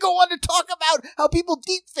then they go on to talk about how people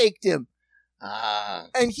deep faked him.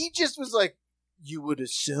 And he just was like, you would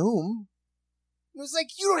assume. It was like,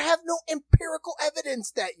 you don't have no empirical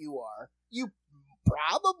evidence that you are. You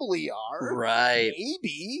probably are. Right.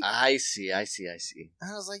 Maybe. I see. And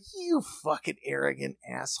I was like, you fucking arrogant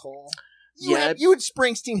asshole. You and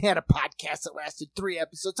Springsteen had a podcast that lasted 3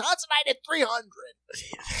 episodes. Hans and I did 300.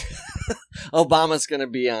 Obama's going to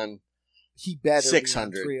be on he better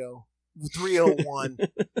 600. 301.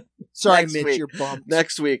 Sorry, Mitch, you're bumped.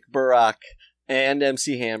 Next week, Barack and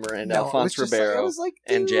MC Hammer and Alphonso Ribeiro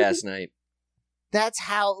and Jazz Night. That's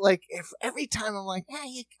how, like, if every time I'm like,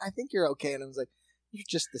 hey, I think you're okay. And I was like, you're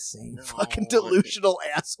just the same fucking delusional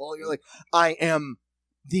asshole. You're like, I am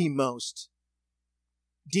the most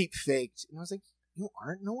deep faked. And I was like, you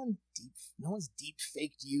aren't. No one's deep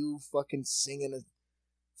faked you fucking singing a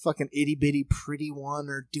fucking itty bitty pretty one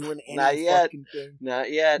or doing any fucking thing.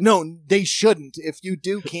 Not yet. No, they shouldn't. If you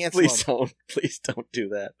do, cancel them. Please don't do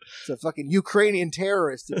that. It's a fucking Ukrainian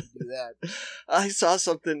terrorist if you do that. I saw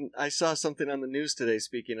something on the news today,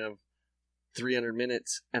 speaking of 300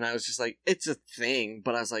 minutes, and I was just like, it's a thing,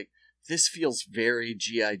 but I was like, this feels very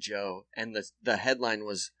G.I. Joe. And the headline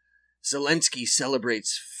was, Zelensky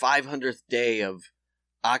celebrates 500th day of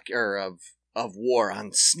war on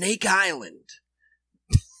Snake Island.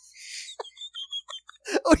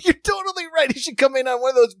 Oh, you're totally right. He should come in on one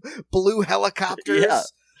of those blue helicopters. Yeah.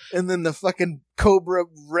 And then the fucking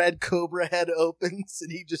red cobra head opens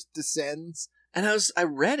and he just descends. And I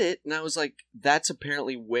read it and I was like, that's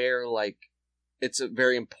apparently where, like, it's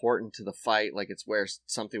very important to the fight. Like, it's where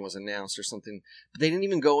something was announced or something. But they didn't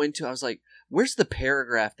even go into, I was like, where's the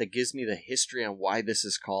paragraph that gives me the history on why this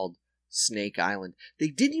is called Snake Island? They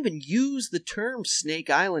didn't even use the term Snake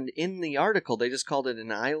Island in the article. They just called it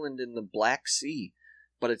an island in the Black Sea.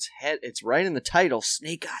 But it's right in the title,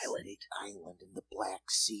 Snake Island. Snake Island in the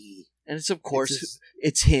Black Sea. And it's, of course,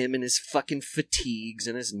 it's him and his fucking fatigues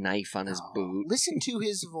and his knife on his boot. Listen to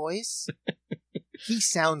his voice. He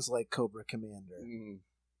sounds like Cobra Commander. Mm.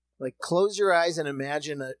 Like, close your eyes and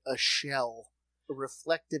imagine a shell, a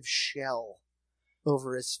reflective shell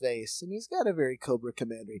over his face. And he's got a very Cobra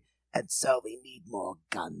Commander. And so we need more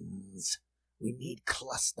guns. We need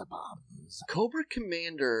cluster bombs. Cobra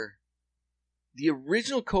Commander... The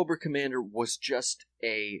original Cobra Commander was just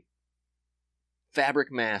a fabric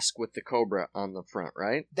mask with the Cobra on the front,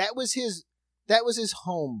 right? That was his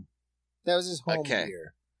home. That was his home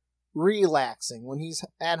gear. Relaxing. When he's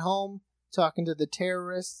at home, talking to the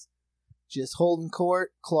terrorists, just holding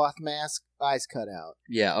court, cloth mask, eyes cut out.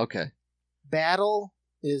 Yeah, okay. Battle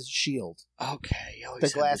is shield. Okay. The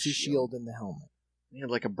glassy shield in the helmet. He had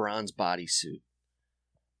like a bronze bodysuit.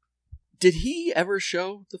 Did he ever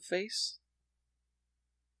show the face?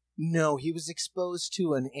 No, he was exposed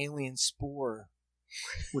to an alien spore,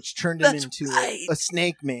 which turned him into a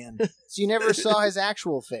snake man. So you never saw his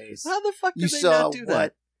actual face. How the fuck did they not do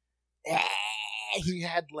that? He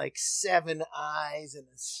had like 7 eyes and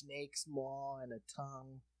a snake's maw and a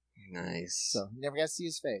tongue. Nice. So you never got to see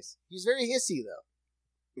his face. He was very hissy, though.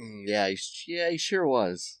 Yeah, he sure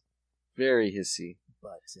was. Very hissy.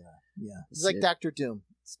 But, yeah. He's like Dr. Doom.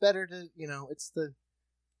 It's better to, it's the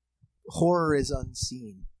horror is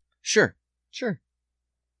unseen. Sure.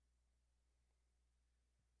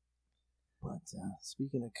 But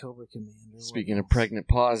speaking of Cobra Commander... Speaking of pregnant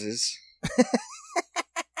pauses...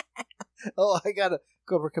 Oh, I got a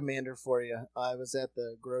Cobra Commander for you. I was at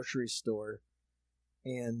the grocery store,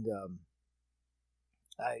 and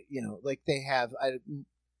they have...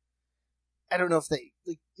 I don't know if they...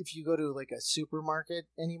 like if you go to, like, a supermarket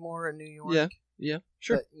anymore in New York. Yeah,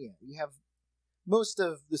 sure. But, you have... Most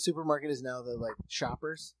of the supermarket is now the, like,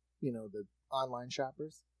 shoppers. The online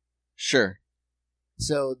shoppers. Sure.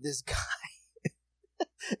 So this guy...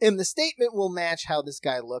 and the statement will match how this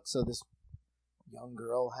guy looks. So this young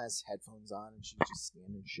girl has headphones on, and she's just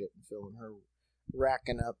scanning shit and filling her...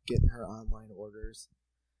 racking up, getting her online orders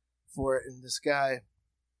for it. And this guy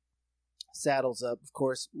saddles up, of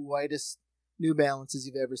course, whitest New Balances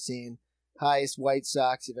you've ever seen, highest white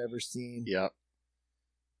socks you've ever seen. Yep.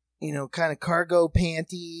 Kind of cargo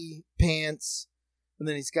panty pants, and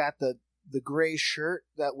then he's got the gray shirt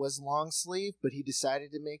that was long sleeve, but he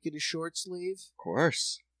decided to make it a short sleeve. Of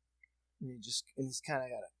course. And he's kind of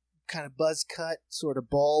got a kind of buzz cut, sort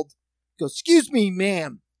of bald. Goes, "Excuse me,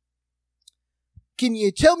 ma'am. Can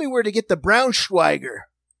you tell me where to get the Braunschweiger?"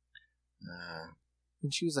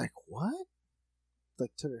 And she was like, "What?"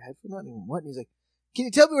 Like, took her headphone on and what? And he's like, "Can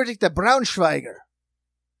you tell me where to get the Braunschweiger?"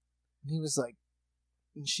 And he was like,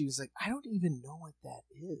 and she was like, "I don't even know what that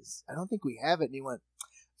is. I don't think we have it." And he went,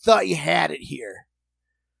 "Thought you had it here."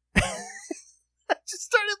 I just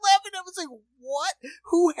started laughing. I was like, "What?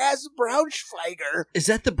 Who has a Braunschweiger?" Is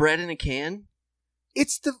that the bread in a can?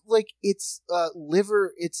 It's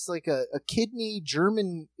liver. It's like a kidney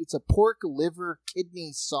German. It's a pork liver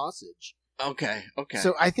kidney sausage. Okay.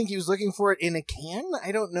 So I think he was looking for it in a can.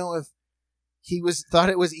 I don't know if he thought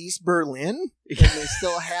it was East Berlin and they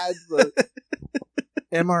still had the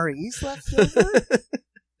MREs left over.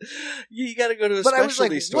 You got to go to a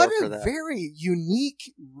specialty store for that. What a very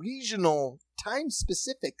unique, regional,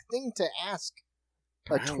 time-specific thing to ask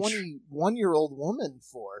a 21-year-old woman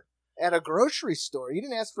for at a grocery store. You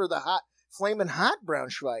didn't ask for the flaming hot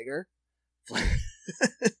Braunschweiger.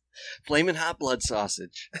 Flaming hot blood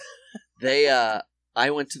sausage. I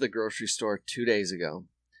went to the grocery store 2 days ago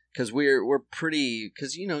because we're pretty,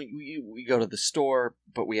 because we go to the store,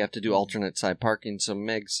 but we have to do alternate side parking. So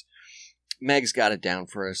Meg's got it down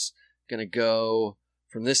for us. Gonna go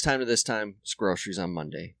from this time to this time. It's groceries on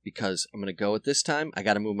Monday because I'm gonna go at this time. I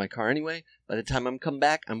got to move my car anyway. By the time I'm come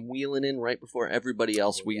back, I'm wheeling in right before everybody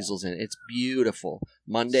else weasels in. It's beautiful.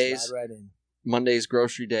 Mondays, right in. Monday's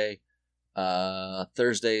grocery day.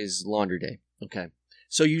 Thursday's laundry day. Okay.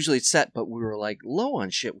 So usually it's set, but we were like low on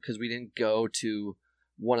shit because we didn't go to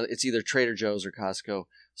it's either Trader Joe's or Costco.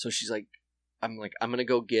 So she's like, I'm going to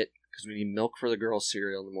go get, because we need milk for the girls'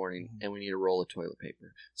 cereal in the morning and we need a roll of toilet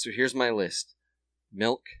paper. So here's my list.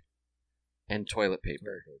 Milk and toilet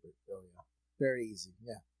paper. Oh, yeah. Very easy.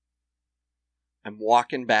 Yeah. I'm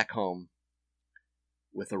walking back home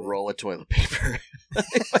with a roll of toilet paper. I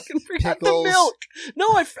fucking forgot the milk.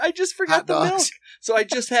 No, I just forgot the milk. So I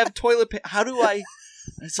just have toilet paper. How do I...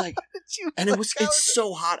 It's like, and it's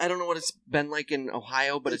so hot. I don't know what it's been like in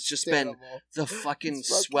Ohio, but it's just terrible. Been the fucking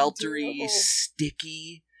sweltery,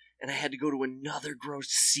 sticky, and I had to go to another gross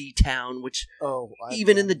Seatown, which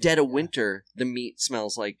even in the dead of winter, the meat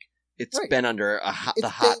smells like it's been under the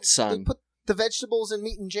hot sun. They put the vegetables and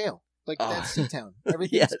meat in jail. Like that's Seatown.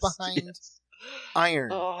 Everything's behind iron.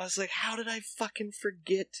 Oh, I was like, how did I fucking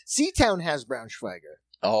forget? Seatown has Braunschweiger.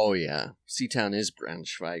 Oh, yeah. Seatown is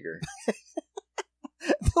Braunschweiger.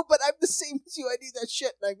 No, but I'm the same as you. I need that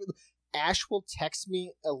shit. Ash will text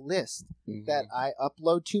me a list that I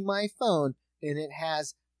upload to my phone, and it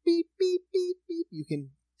has beep, beep, beep, beep. You can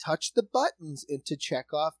touch the buttons and to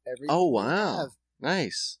check off everything. Oh, wow.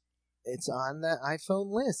 Nice. It's on the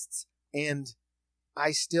iPhone lists. And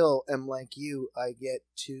I still am like you. I get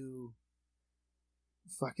too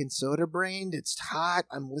fucking soda-brained. It's hot.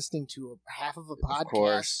 I'm listening to half of a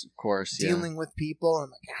podcast. Of course, dealing with people. I'm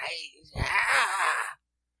like,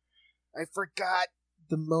 I forgot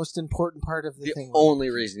the most important part of the thing. The only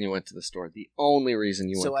reason you went to the store. The only reason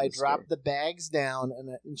you went to the store. So I dropped the bags down,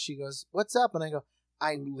 and she goes, "What's up?" And I go,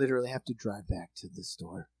 "I literally have to drive back to the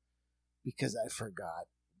store because I forgot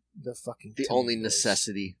the fucking the only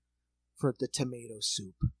necessity for the tomato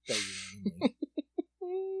soup that you want to make."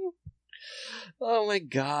 Oh my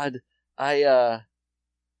god.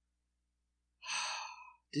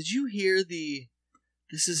 Did you hear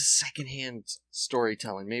this is secondhand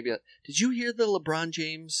storytelling. Maybe did you hear the LeBron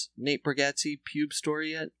James, Nate Bargatze pube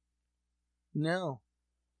story yet? No.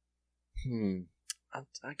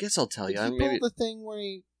 I guess I'll tell you. Did he pull the thing where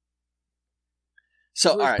he...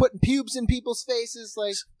 So, all right. Putting pubes in people's faces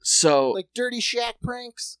like dirty Shaq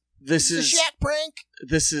pranks? This is a Shaq prank?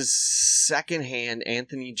 This is secondhand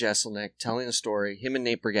Anthony Jeselnik telling a story, him and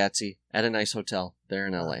Nate Bargatze at a nice hotel there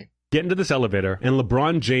in LA. Get into this elevator, and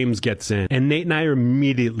LeBron James gets in, and Nate and I are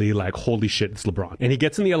immediately like, holy shit, it's LeBron. And he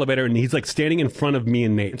gets in the elevator, and he's like standing in front of me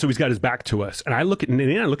and Nate, and so he's got his back to us. And I look at Nate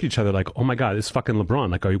and I look at each other like, oh my God, it's fucking LeBron.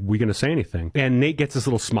 Like, are we going to say anything? And Nate gets this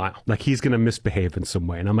little smile, like he's going to misbehave in some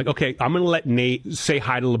way. And I'm like, okay, I'm going to let Nate say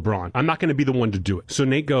hi to LeBron. I'm not going to be the one to do it. So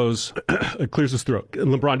Nate goes, clears his throat,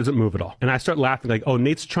 and LeBron doesn't move at all. And I start laughing like, oh,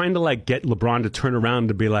 Nate's trying to like get LeBron to turn around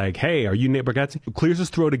to be like, hey, are you Nate Bargatze? Clears his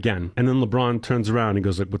throat again. And then LeBron turns around and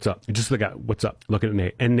goes like, what's up? Just like, what's up? Looking at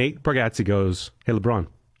Nate. And Nate Bargatze goes, hey, LeBron,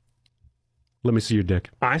 let me see your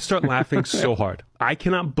dick. I start laughing so hard. I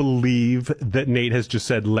cannot believe that Nate has just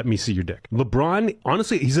said, let me see your dick. LeBron,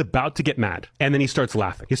 honestly, he's about to get mad. And then he starts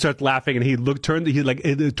laughing. He starts laughing and he totally,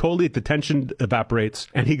 the tension evaporates.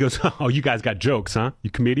 And he goes, oh, you guys got jokes, huh?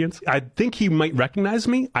 You comedians? I think he might recognize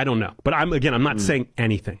me. I don't know. But I'm not saying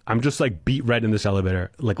anything. I'm just like beat red in this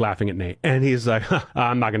elevator, like laughing at Nate. And he's like,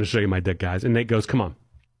 I'm not going to show you my dick, guys. And Nate goes, come on.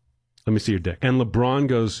 Let me see your dick. And LeBron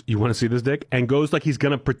goes, you want to see this dick? And goes like he's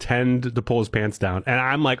going to pretend to pull his pants down. And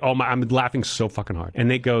I'm like, oh my, I'm laughing so fucking hard. And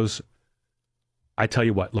Nate goes, I tell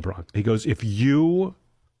you what, LeBron. He goes, if you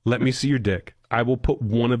let me see your dick, I will put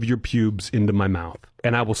one of your pubes into my mouth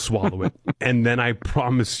and I will swallow it. And then I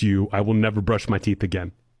promise you, I will never brush my teeth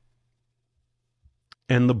again.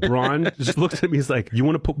 And LeBron just looks at me. He's like, you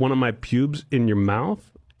want to put one of my pubes in your mouth?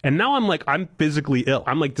 And now I'm like, I'm physically ill.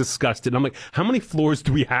 I'm like disgusted. I'm like, how many floors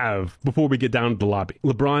do we have before we get down to the lobby?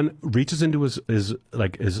 LeBron reaches into his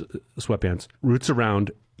sweatpants, roots around,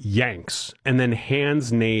 yanks, and then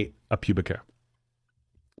hands Nate a pubic hair.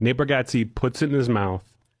 Nate Bargatze puts it in his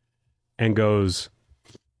mouth and goes,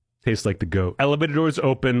 tastes like the goat. Elevator doors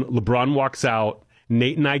open. LeBron walks out.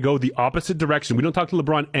 Nate and I go the opposite direction. We don't talk to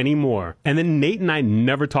LeBron anymore. And then Nate and I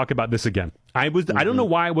never talk about this again. I don't know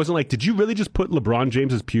why I wasn't like, did you really just put LeBron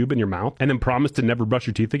James's pube in your mouth and then promise to never brush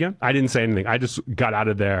your teeth again? I didn't say anything. I just got out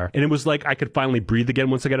of there. And it was like I could finally breathe again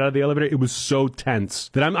once I got out of the elevator. It was so tense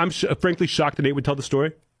that I'm frankly shocked that Nate would tell the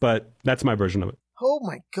story, but that's my version of it. Oh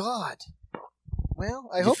my God. Well,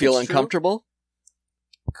 I hope you feel it's uncomfortable?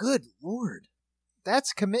 True. Good Lord.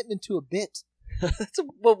 That's commitment to a bit.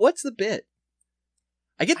 Well, what's the bit?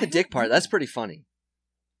 I get the dick part. That's pretty funny.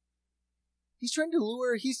 He's trying to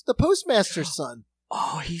lure. He's the postmaster's son.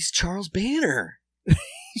 Oh, he's Charles Banner.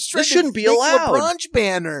 He's trying this shouldn't be allowed. LeBron's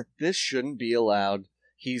banner. This shouldn't be allowed.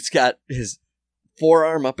 He's got his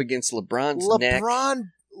forearm up against LeBron's neck.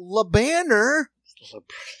 LeBanner.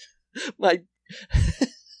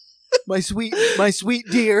 My sweet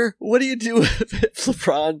dear. What do you do if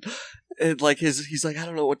LeBron? And like he's like, I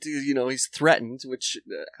don't know what to do. You know, he's threatened, which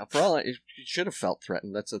for all he should have felt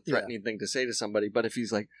threatened. That's a threatening thing to say to somebody. But if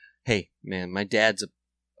he's like, hey, man, my dad's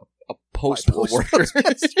a postal worker.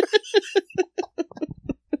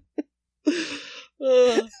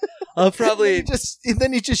 I'll probably and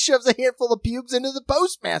then he just shoves a handful of pubes into the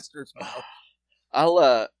postmaster's mouth.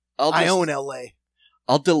 I own LA.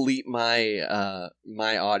 I'll delete my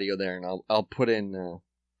my audio there, and I'll put in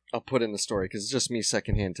the story because it's just me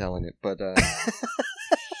secondhand telling it. But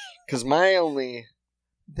because my only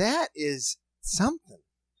that is something.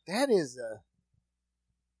 That is a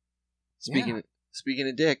speaking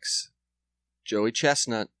of dicks, Joey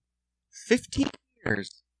Chestnut, 15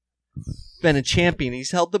 years, been a champion.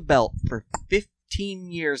 He's held the belt for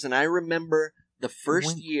 15 years, and I remember the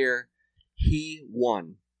first year he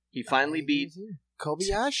won. He finally beat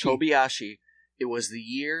Kobayashi. It was the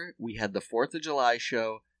year we had the 4th of July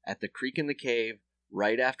show at the Creek in the Cave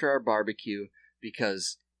right after our barbecue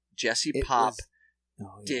because Jesse Pop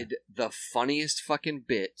did the funniest fucking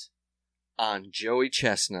bit on Joey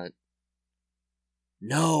Chestnut.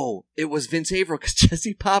 No, it was Vince Averill because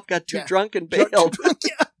Jesse Pop got too drunk and bailed.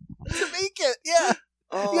 To make it, he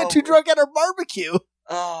got too drunk at our barbecue.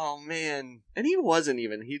 Oh, man. And he wasn't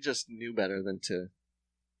even. He just knew better than to...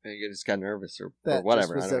 He just got nervous or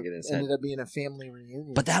whatever. I don't get his head. Ended up being a family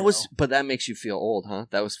reunion. But that makes you feel old, huh?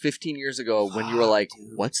 That was 15 years ago when you were like,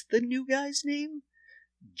 what's the new guy's name?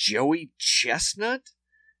 Joey Chestnut?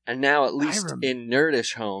 And now, at least in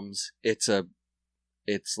nerdish homes, it's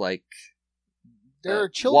like there are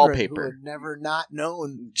children wallpaper. Who have never not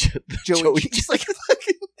known Joey. He's like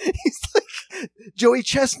Joey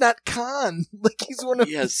Chestnut Khan. Like he's one of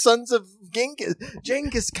the sons of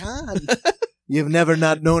Genghis Khan. You've never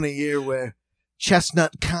not known a year where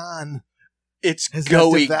Chestnut Khan. It's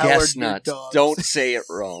Goey Chestnut. Don't say it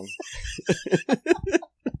wrong.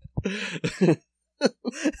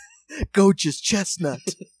 Goach's chestnut.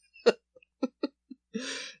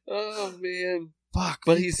 Oh man. Fuck.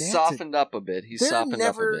 But he's softened up a bit. He's softened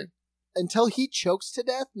up a bit. Until he chokes to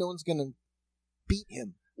death, no one's gonna beat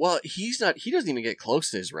him. Well, he's not. He doesn't even get close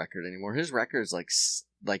to his record anymore. His record is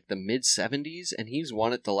like the mid 70s, and he's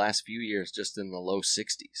won it the last few years just in the low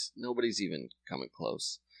 60s. Nobody's even coming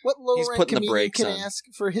close. What He's lower-end putting the comedian brakes can on. ask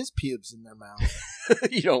for his pubes in their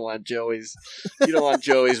mouth? You don't want Joey's. You don't want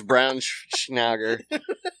Joey's brown schnagger.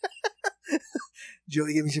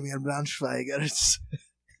 Joey, give me some of Braunschweiger.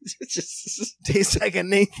 It just Tastes like a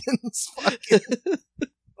Nathan's fucking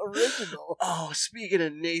original. Oh, speaking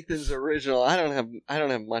of Nathan's original, I don't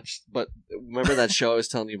have much, but remember that show I was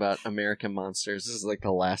telling you about, American Monsters? This is like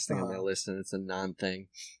the last thing on my list, and it's a non-thing.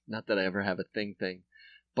 Not that I ever have a thing,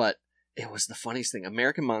 but it was the funniest thing.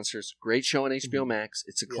 American Monsters, great show on HBO Max.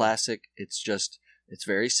 It's a classic. It's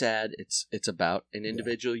very sad. It's about an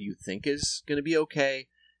individual you think is going to be okay,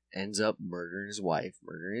 ends up murdering his wife,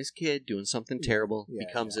 murdering his kid, doing something terrible,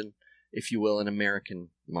 becomes an, if you will, an American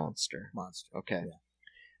monster. Okay. Yeah.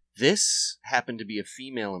 This happened to be a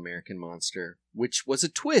female American monster, which was a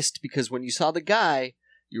twist because when you saw the guy,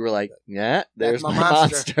 you were like, yeah, there's my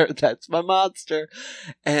monster. That's my monster.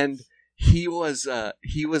 And he was a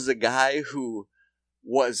guy who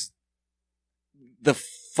was the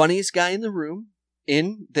funniest guy in the room.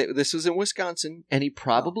 This was in Wisconsin, and he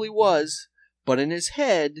probably was, but in his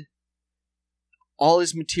head, all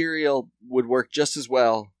his material would work just as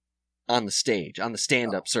well on the stage, on the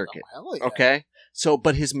stand-up circuit. Yeah. Okay? So,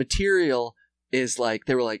 but his material is like,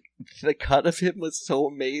 they were like, the cut of him was so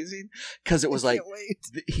amazing, because it was like,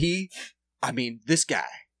 this guy,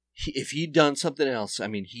 if he'd done something else,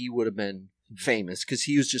 he would have been famous, because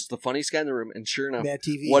he was just the funniest guy in the room, and sure enough, Mad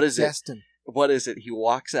TV, what is Destin. it? What is it? He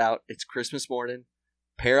walks out, it's Christmas morning,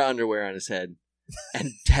 pair of underwear on his head,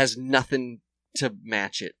 and has nothing to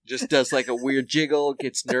match it. Just does like a weird jiggle,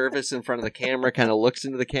 gets nervous in front of the camera, kind of looks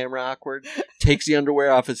into the camera awkward, takes the underwear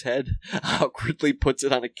off his head, awkwardly puts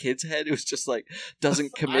it on a kid's head who's just like,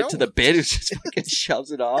 doesn't commit to the bit, who just fucking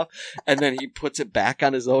shoves it off, and then he puts it back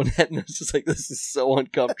on his own head, and it's just like, this is so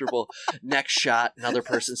uncomfortable. Next shot, another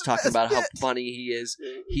person's talking about how funny he is.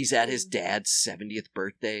 He's at his dad's 70th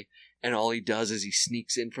birthday, and all he does is he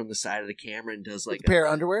sneaks in from the side of the camera and does like a pair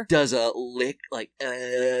of underwear? Does a lick,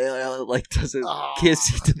 does a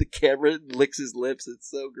kiss to the camera and licks his lips. It's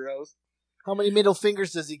so gross. How many middle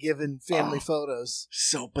fingers does he give in family photos?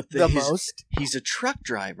 So, but most? He's a truck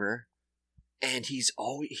driver, and he's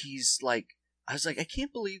like, I was like, I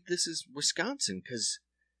can't believe this is Wisconsin, because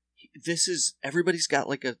everybody's got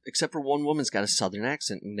except for one woman's got a southern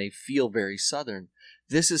accent, and they feel very southern.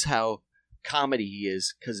 This is how comedy he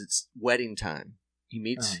is, because it's wedding time. He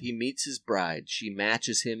meets his bride. She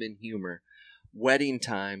matches him in humor. Wedding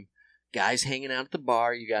time. Guys hanging out at the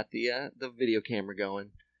bar. You got the video camera going.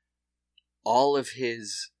 All of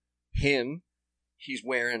him, he's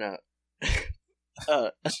wearing a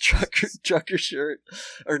trucker shirt,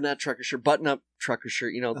 or not trucker shirt, button-up trucker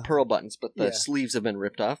shirt, the pearl buttons, but the sleeves have been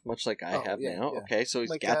ripped off, much like I have now. Yeah. Okay, so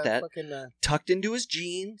he's got that tucked into his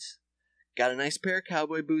jeans, got a nice pair of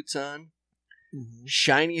cowboy boots on,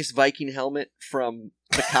 shiniest Viking helmet from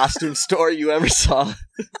the costume store you ever saw.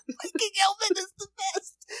 Viking helmet is the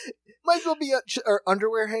best. Might as well be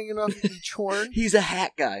underwear hanging off each horn. He's a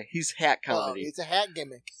hat guy. He's hat comedy. It's a hat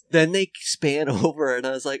gimmick. Then they span over, and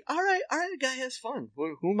I was like, all right, the guy has fun.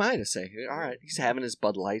 Who am I to say? All right, he's having his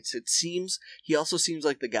Bud Lights. He also seems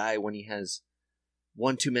like the guy when he has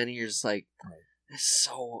one too many, you're just like, it's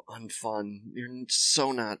so unfun. You're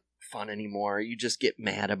so not fun anymore. You just get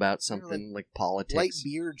mad about something like politics. Light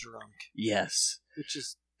beer drunk. Yes. Which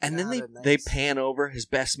is and then they pan over his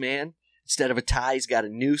best man. Instead of a tie, he's got a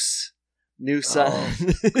noose on.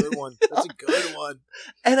 Good one. That's a good one.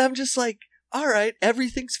 And I'm just like, all right,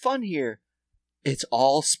 everything's fun here. It's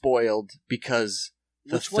all spoiled because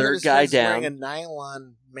the third guy down, wearing a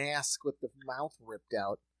nylon mask with the mouth ripped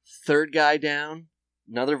out. Third guy down,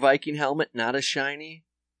 another Viking helmet, not as shiny,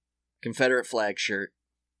 Confederate flag shirt,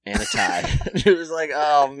 and a tie. It was like,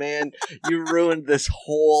 oh man, you ruined this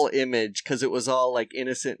whole image because it was all like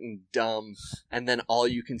innocent and dumb, and then all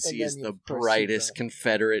you can see is the brightest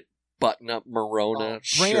Confederate button-up Morona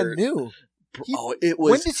shirt. Brand new. It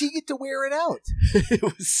was. When does he get to wear it out? It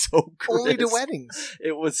was so crisp. Only to weddings.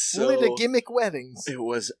 It was so. Only to gimmick weddings. It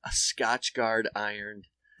was a Scotch Guard ironed.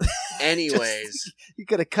 Anyways, you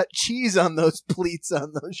gotta cut cheese on those pleats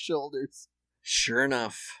on those shoulders. Sure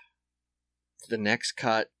enough, the next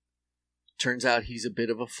cut turns out he's a bit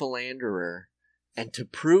of a philanderer, and to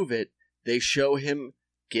prove it, they show him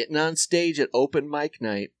getting on stage at open mic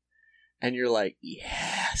night, and you're like,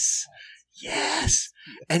 yes, Yes.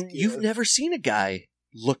 And you've never seen a guy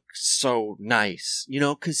look so nice,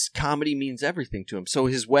 because comedy means everything to him. So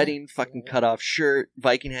his wedding, fucking cut off shirt,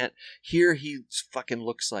 Viking hat. Here he fucking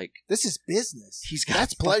looks like this is business. He's got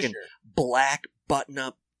That's fucking pleasure. black button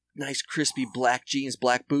up, nice crispy black jeans,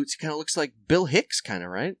 black boots. He kind of looks like Bill Hicks, kind of,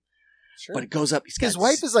 right? Sure. But it goes up. His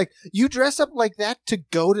wife is like, you dress up like that to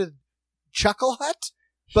go to Chuckle Hut?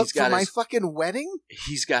 But for my fucking wedding?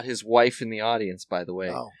 He's got his wife in the audience, by the way.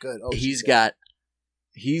 Oh, good. Oh,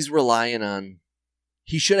 He's relying on,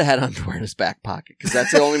 he should have had underwear in his back pocket because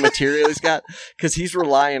that's the only material he's got, because he's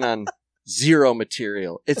relying on zero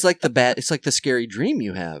material. It's like the scary dream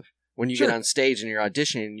you have when you get on stage and you're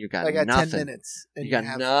auditioning and you got nothing. 10 minutes. And you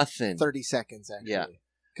got nothing. 30 seconds, actually. Yeah.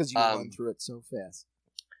 Because you run through it so fast.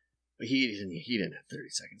 He didn't have 30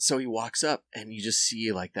 seconds. So he walks up and you just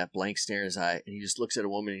see like that blank stare in his eye, and he just looks at a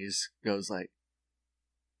woman and he just goes like,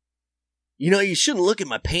 you shouldn't look at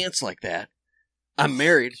my pants like that. I'm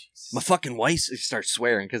married. My fucking wife, he starts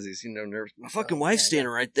swearing because he's nervous. My fucking wife's standing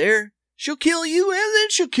right there. She'll kill you and then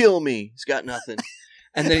she'll kill me. He's got nothing.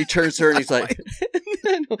 And then he turns to her and he's like,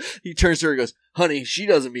 he turns to her and goes, honey, she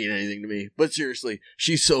doesn't mean anything to me. But seriously,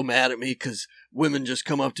 she's so mad at me because women just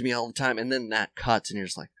come up to me all the time. And then that cuts and you're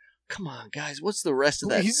just like, come on, guys, what's the rest of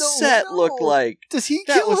that set look like? Does he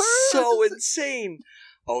that kill was her? So insane.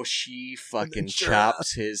 Oh, she fucking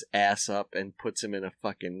chops his ass up and puts him in a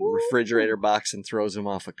fucking refrigerator box and throws him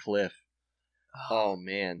off a cliff. Oh,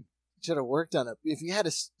 man. Should have worked on it. If you had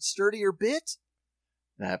a sturdier bit,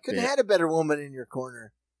 couldn't have had a better woman in your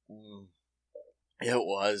corner. It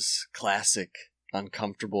was classic,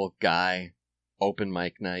 uncomfortable guy, open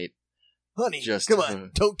mic night. Honey, come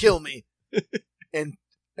on, don't kill me.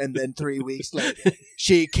 And then 3 weeks later,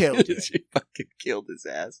 she killed him. She fucking killed his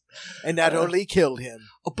ass. And not only killed him,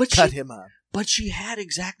 but cut him up. But she had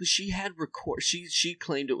she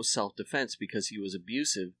claimed it was self-defense because he was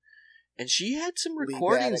abusive. And she had some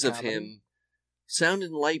recordings of him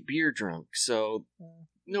sounding light beer drunk. So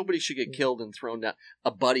nobody should get killed and thrown down.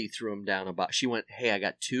 A buddy threw him down a box. She went, hey, I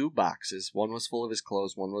got 2 boxes. One was full of his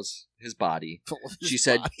clothes. One was his body. She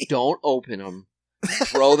said, don't open them.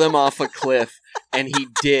 Throw them off a cliff, and he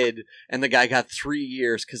did, and the guy got 3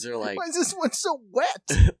 years because they're like, why is this one so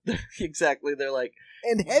wet? Exactly, they're like,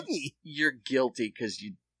 and heavy. You're guilty because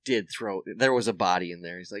you did throw. There was a body in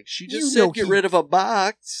there. He's like, she just said get rid of a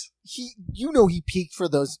box. He peaked for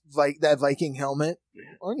that Viking helmet.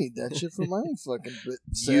 I need that shit for my fucking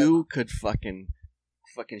set. You could fucking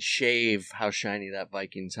shave how shiny that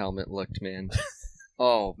Viking's helmet looked, man.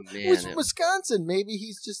 Oh man, it was Wisconsin. Maybe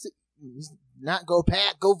he's not go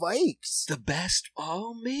Pat, go Vikes. The best,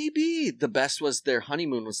 maybe. The best was their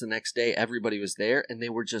honeymoon was the next day. Everybody was there, and they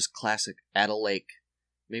were just classic at a lake.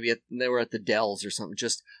 Maybe they were at the Dells or something.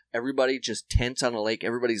 Just everybody just tents on a lake.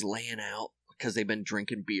 Everybody's laying out because they've been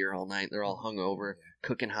drinking beer all night. They're all hungover,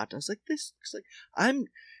 cooking hot dogs. Like this looks like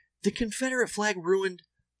the Confederate flag ruined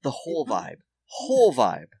the whole vibe. Whole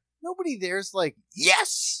vibe. Nobody there's like,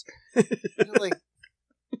 yes! You're like,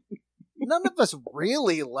 none of us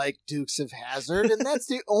really like Dukes of Hazzard, and that's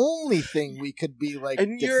the only thing we could be like.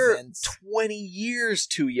 And defense. You're 20 years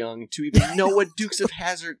too young to even know what Dukes of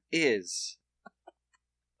Hazzard is.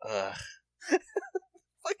 Ugh.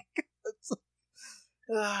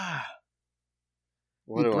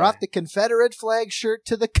 He brought the Confederate flag shirt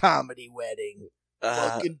to the comedy wedding.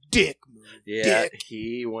 Fucking dick move. Yeah, dick.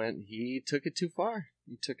 He took it too far.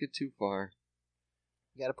 You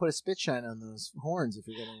gotta put a spit shine on those horns if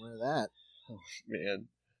you're gonna wear that. Oh, man.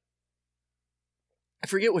 I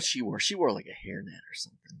forget what she wore. She wore like a hairnet or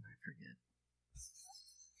something. I forget.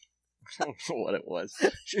 I don't know what it was.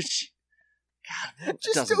 God,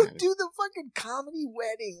 just don't do the fucking comedy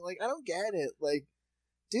wedding. Like, I don't get it. Like,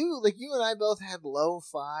 dude, like you and I both had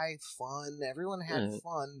lo-fi fun. Everyone had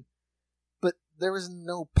fun. But there was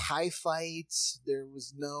no pie fights. There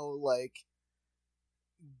was no, like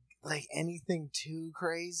anything too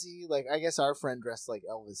crazy. Like, I guess our friend dressed like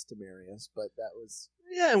Elvis to marry us, but that was...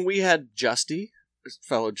 Yeah, and we had Justy,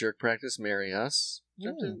 fellow jerk practice, marry us.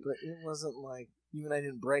 Yeah, but it wasn't like... You and I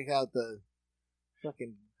didn't break out the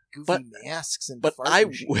fucking goofy masks and fart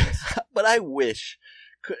machines. But I wish...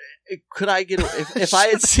 Could I get... If I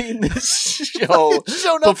had seen this show...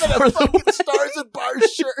 Shown up in a fucking Stars and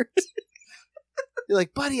Bars shirt. You're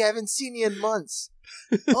like, buddy, I haven't seen you in months.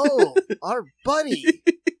 Oh, our buddy.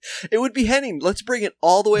 It would be Henning. Let's bring it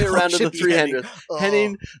all the way around to the 300th.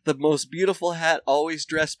 Henning, the most beautiful hat, always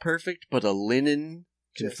dressed perfect, but a linen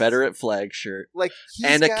Confederate flag shirt. Like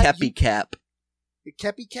and a kepi cap. A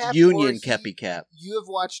kepi cap? Union kepi cap. You have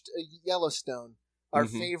watched Yellowstone, our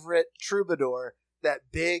favorite troubadour,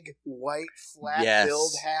 that big white flat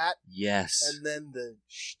billed hat. Yes. And then the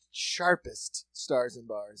sharpest stars and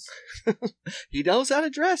bars. He knows how to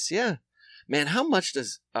dress, yeah. Man, how much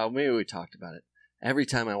does... Oh, maybe we talked about it. Every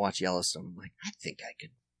time I watch Yellowstone, I'm like, I think I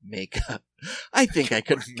could make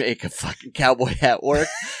a fucking cowboy hat work.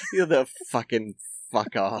 The fucking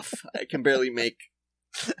fuck off. I can barely make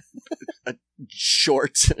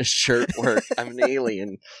shorts and a shirt work. I'm an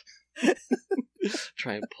alien.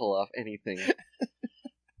 Try and pull off anything.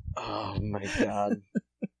 Oh my god.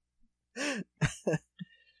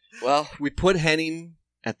 Well, we put Henning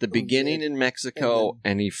at the beginning in Mexico,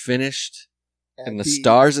 and he finished in the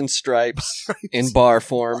Stars and Stripes in bar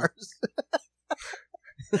form.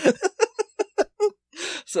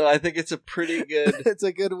 So I think it's a pretty good... It's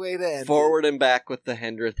a good way to end forward and back with the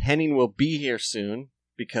Hendrith. Henning will be here soon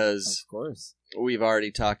because... Of course. We've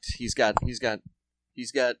already talked. He's got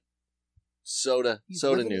soda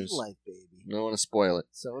living news. His life, baby. I don't want to spoil it.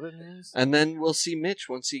 Soda news? And then we'll see Mitch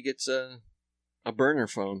once he gets a burner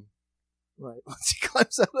phone. Right. Once he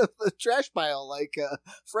climbs out of the trash pile like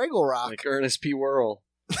Fraggle Rock. Like Ernest P. Worrell.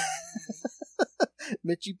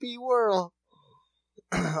 Mitchie P. Worrell.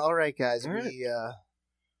 All right, guys. All right. We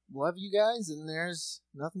love you guys, and there's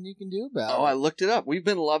nothing you can do about it. Oh, I looked it up. We've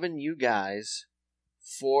been loving you guys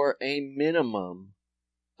for a minimum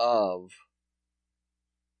of...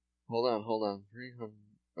 Hold on. 300...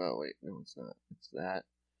 Oh, wait. No, it's not. It's that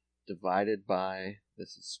divided by...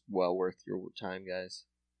 This is well worth your time, guys.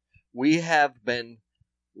 We have been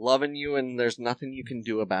loving you, and there's nothing you can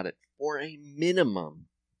do about it for a minimum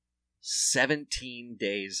 17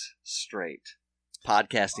 days straight.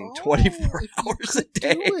 Podcasting 24 hours a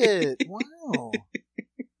day. Do it. Wow.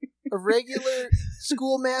 A regular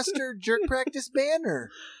schoolmaster jerk practice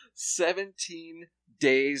banner. 17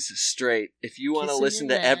 days straight. If you want to Kissing listen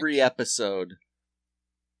your to neck. every episode,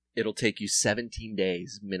 it'll take you 17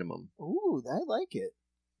 days minimum. Ooh, I like it.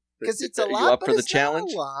 Because it's Are a you lot, up but for the it's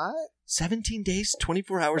challenge? not a lot. 17 days,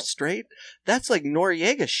 24 hours straight? That's like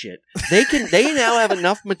Noriega shit. They now have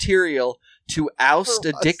enough material to oust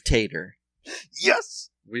a dictator. Yes!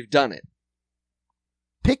 We've done it.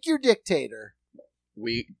 Pick your dictator.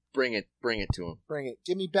 We bring it to him. Bring it.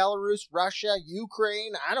 Give me Belarus, Russia,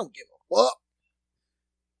 Ukraine. I don't give a fuck.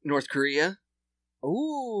 North Korea.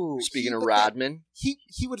 Ooh. Speaking of Rodman.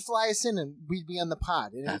 He would fly us in and we'd be on the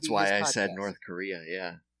pod. That's why I said North Korea,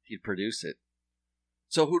 yeah. He'd produce it.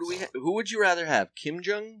 So who would you rather have? Kim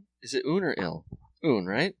Jong? Is it Un or Il? Un,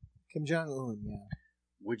 right? Kim Jong-un, yeah.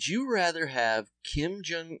 Would you rather have Kim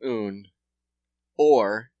Jong-un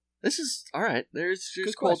or... This is... Alright, there's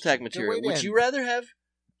cold tag material. Would you rather have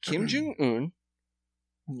Kim Jong-un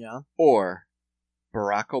yeah. or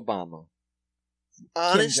Barack Obama?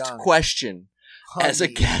 Honest question. As a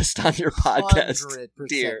guest on your podcast, 100%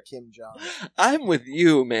 dear. Kim Jong. I'm with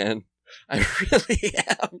you, man. I really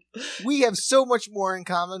am. We have so much more in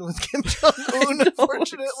common with Kim Jong-un,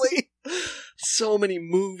 unfortunately. So many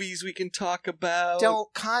movies we can talk about.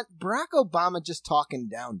 Barack Obama just talking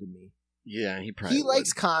down to me. Yeah, he probably He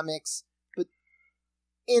likes comics, but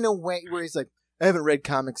in a way where he's like, I haven't read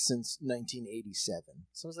comics since 1987.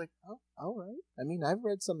 So I was like, oh, all right. I mean, I've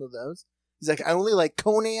read some of those. He's like, I only like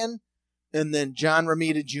Conan and then John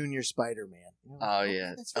Romita Jr. Spider-Man. Oh,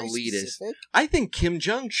 yeah. That's very Elitist. specific. I think Kim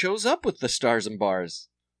Jong shows up with the Stars and Bars.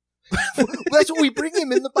 That's what we bring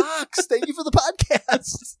him in the box. Thank you for the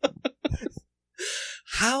podcast.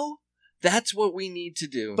 How? That's what we need to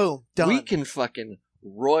do. Boom. Done. We can fucking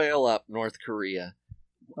royal up North Korea.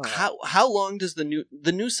 How long does the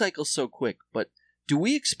news cycle's so quick, but do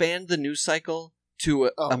we expand the news cycle to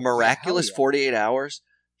a miraculous 48 hours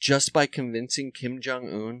just by convincing Kim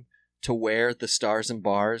Jong-un to wear the Stars and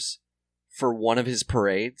Bars for one of his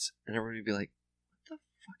parades? And everybody would be like, what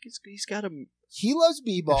the fuck is he's got a... He loves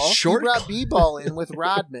b-ball. He brought b-ball in with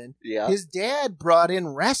Rodman. Yeah. His dad brought in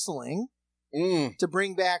wrestling to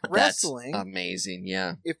bring back wrestling. That's amazing,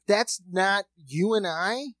 yeah. If that's not you and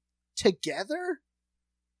I together,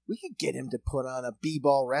 we could get him to put on a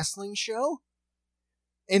b-ball wrestling show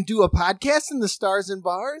and do a podcast in the Stars and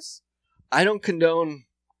Bars. I don't condone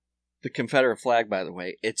the Confederate flag, by the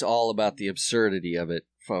way. It's all about the absurdity of it,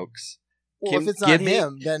 folks. Well, if it's not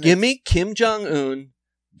him, then give me Kim Jong-un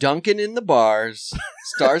dunking in the bars,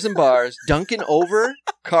 Stars and Bars, dunking over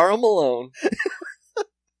Karl Malone,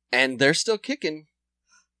 and they're still kicking.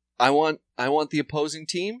 I want the opposing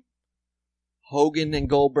team. Hogan and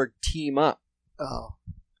Goldberg team up. Oh,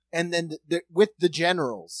 and then with the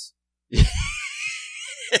generals.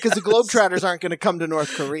 Because the Globetrotters aren't going to come to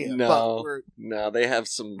North Korea. No, they have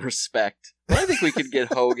some respect. I think we could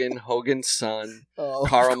get Hogan, Hogan's son,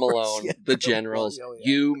 Carl Malone, the generals,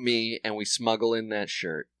 you, me, and we smuggle in that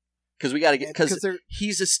shirt. Because we got to get, because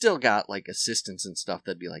he's still got like assistants and stuff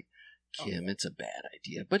that'd be like, Kim, it's a bad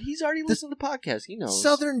idea. But he's already listened to podcasts. He knows.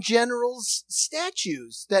 Southern generals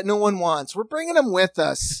statues that no one wants. We're bringing them with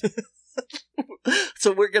us.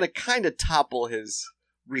 So we're going to kind of topple his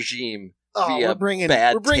regime. We're bringing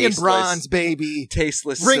bronze, baby.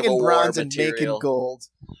 Tasteless bringing Civil bronze War and material. making gold.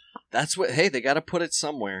 That's what. Hey, they got to put it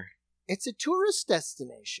somewhere. It's a tourist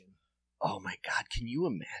destination. Oh my God! Can you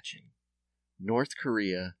imagine North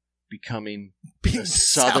Korea becoming Being the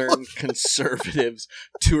Southern conservatives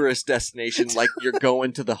tourist destination? Like you're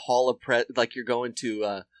going to the Hall of like you're going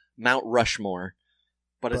to Mount Rushmore,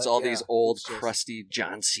 but it's all these old, crusty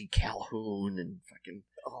John C. Calhoun and fucking.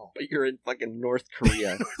 But you're in fucking North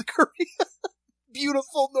Korea. North Korea.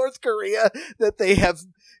 Beautiful North Korea that they have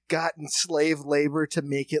gotten slave labor to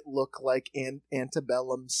make it look like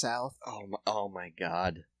antebellum South. Oh my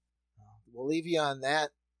God. We'll leave you on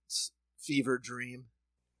that fever dream.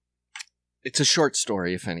 It's a short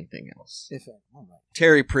story, if anything else. All right.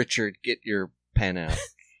 Terry Pritchard, get your pen out.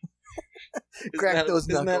 Crack those knuckles.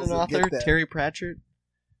 Isn't that an author? Terry Pratchett?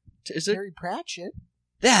 Is it? Terry Pratchett?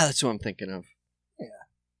 Yeah, that's what I'm thinking of. Yeah.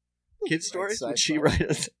 Kid stories? Would she write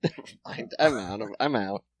us? I'm out of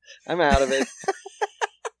it.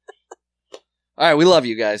 All right, we love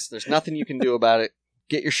you guys. There's nothing you can do about it.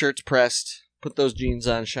 Get your shirts pressed. Put those jeans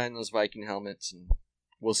on. Shine those Viking helmets. And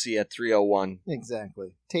we'll see you at 301.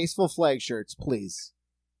 Exactly. Tasteful flag shirts, please.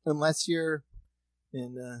 Unless you're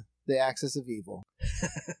in the axis of evil.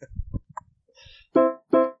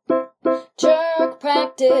 Jerk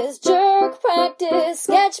practice,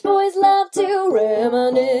 sketch boys love to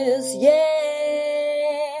reminisce,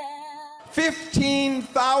 yeah.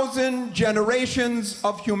 15,000 generations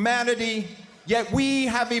of humanity, yet we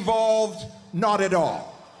have evolved not at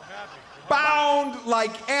all. Bound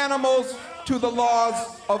like animals to the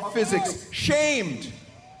laws of physics, shamed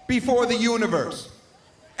before the universe.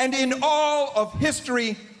 And in all of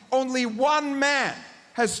history, only one man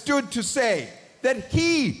has stood to say that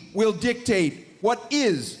he will dictate what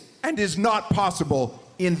is and is not possible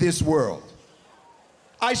in this world.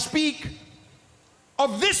 I speak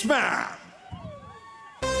of this man.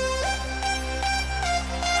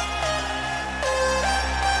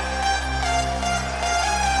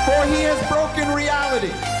 For he has broken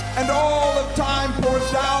reality, and all of time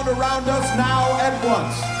pours down around us now at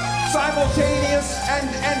once, simultaneous and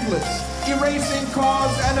endless, erasing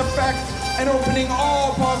cause and effect and opening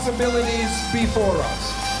all possibilities before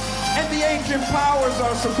us. And the ancient powers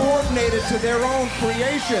are subordinated to their own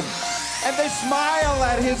creation, and they smile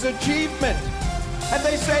at his achievement, and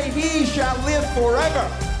they say he shall live forever,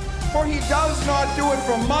 for he does not do it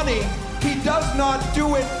for money, he does not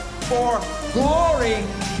do it for glory,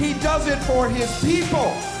 he does it for his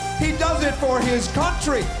people, he does it for his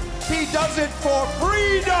country, he does it for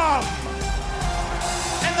freedom.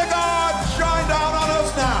 And the gods shine down on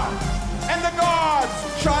us now. And the gods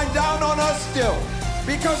shine down on us still.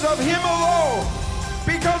 Because of him alone.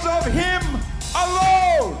 Because of him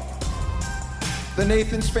alone. The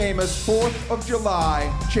Nathan's Famous 4th of July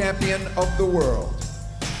champion of the world.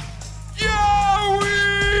 Yowie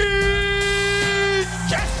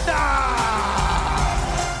Chester!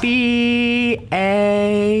 B-A-G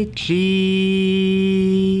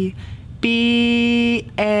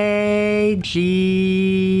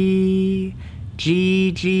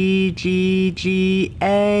G-G-G-G-A-A-A-A-B-A-G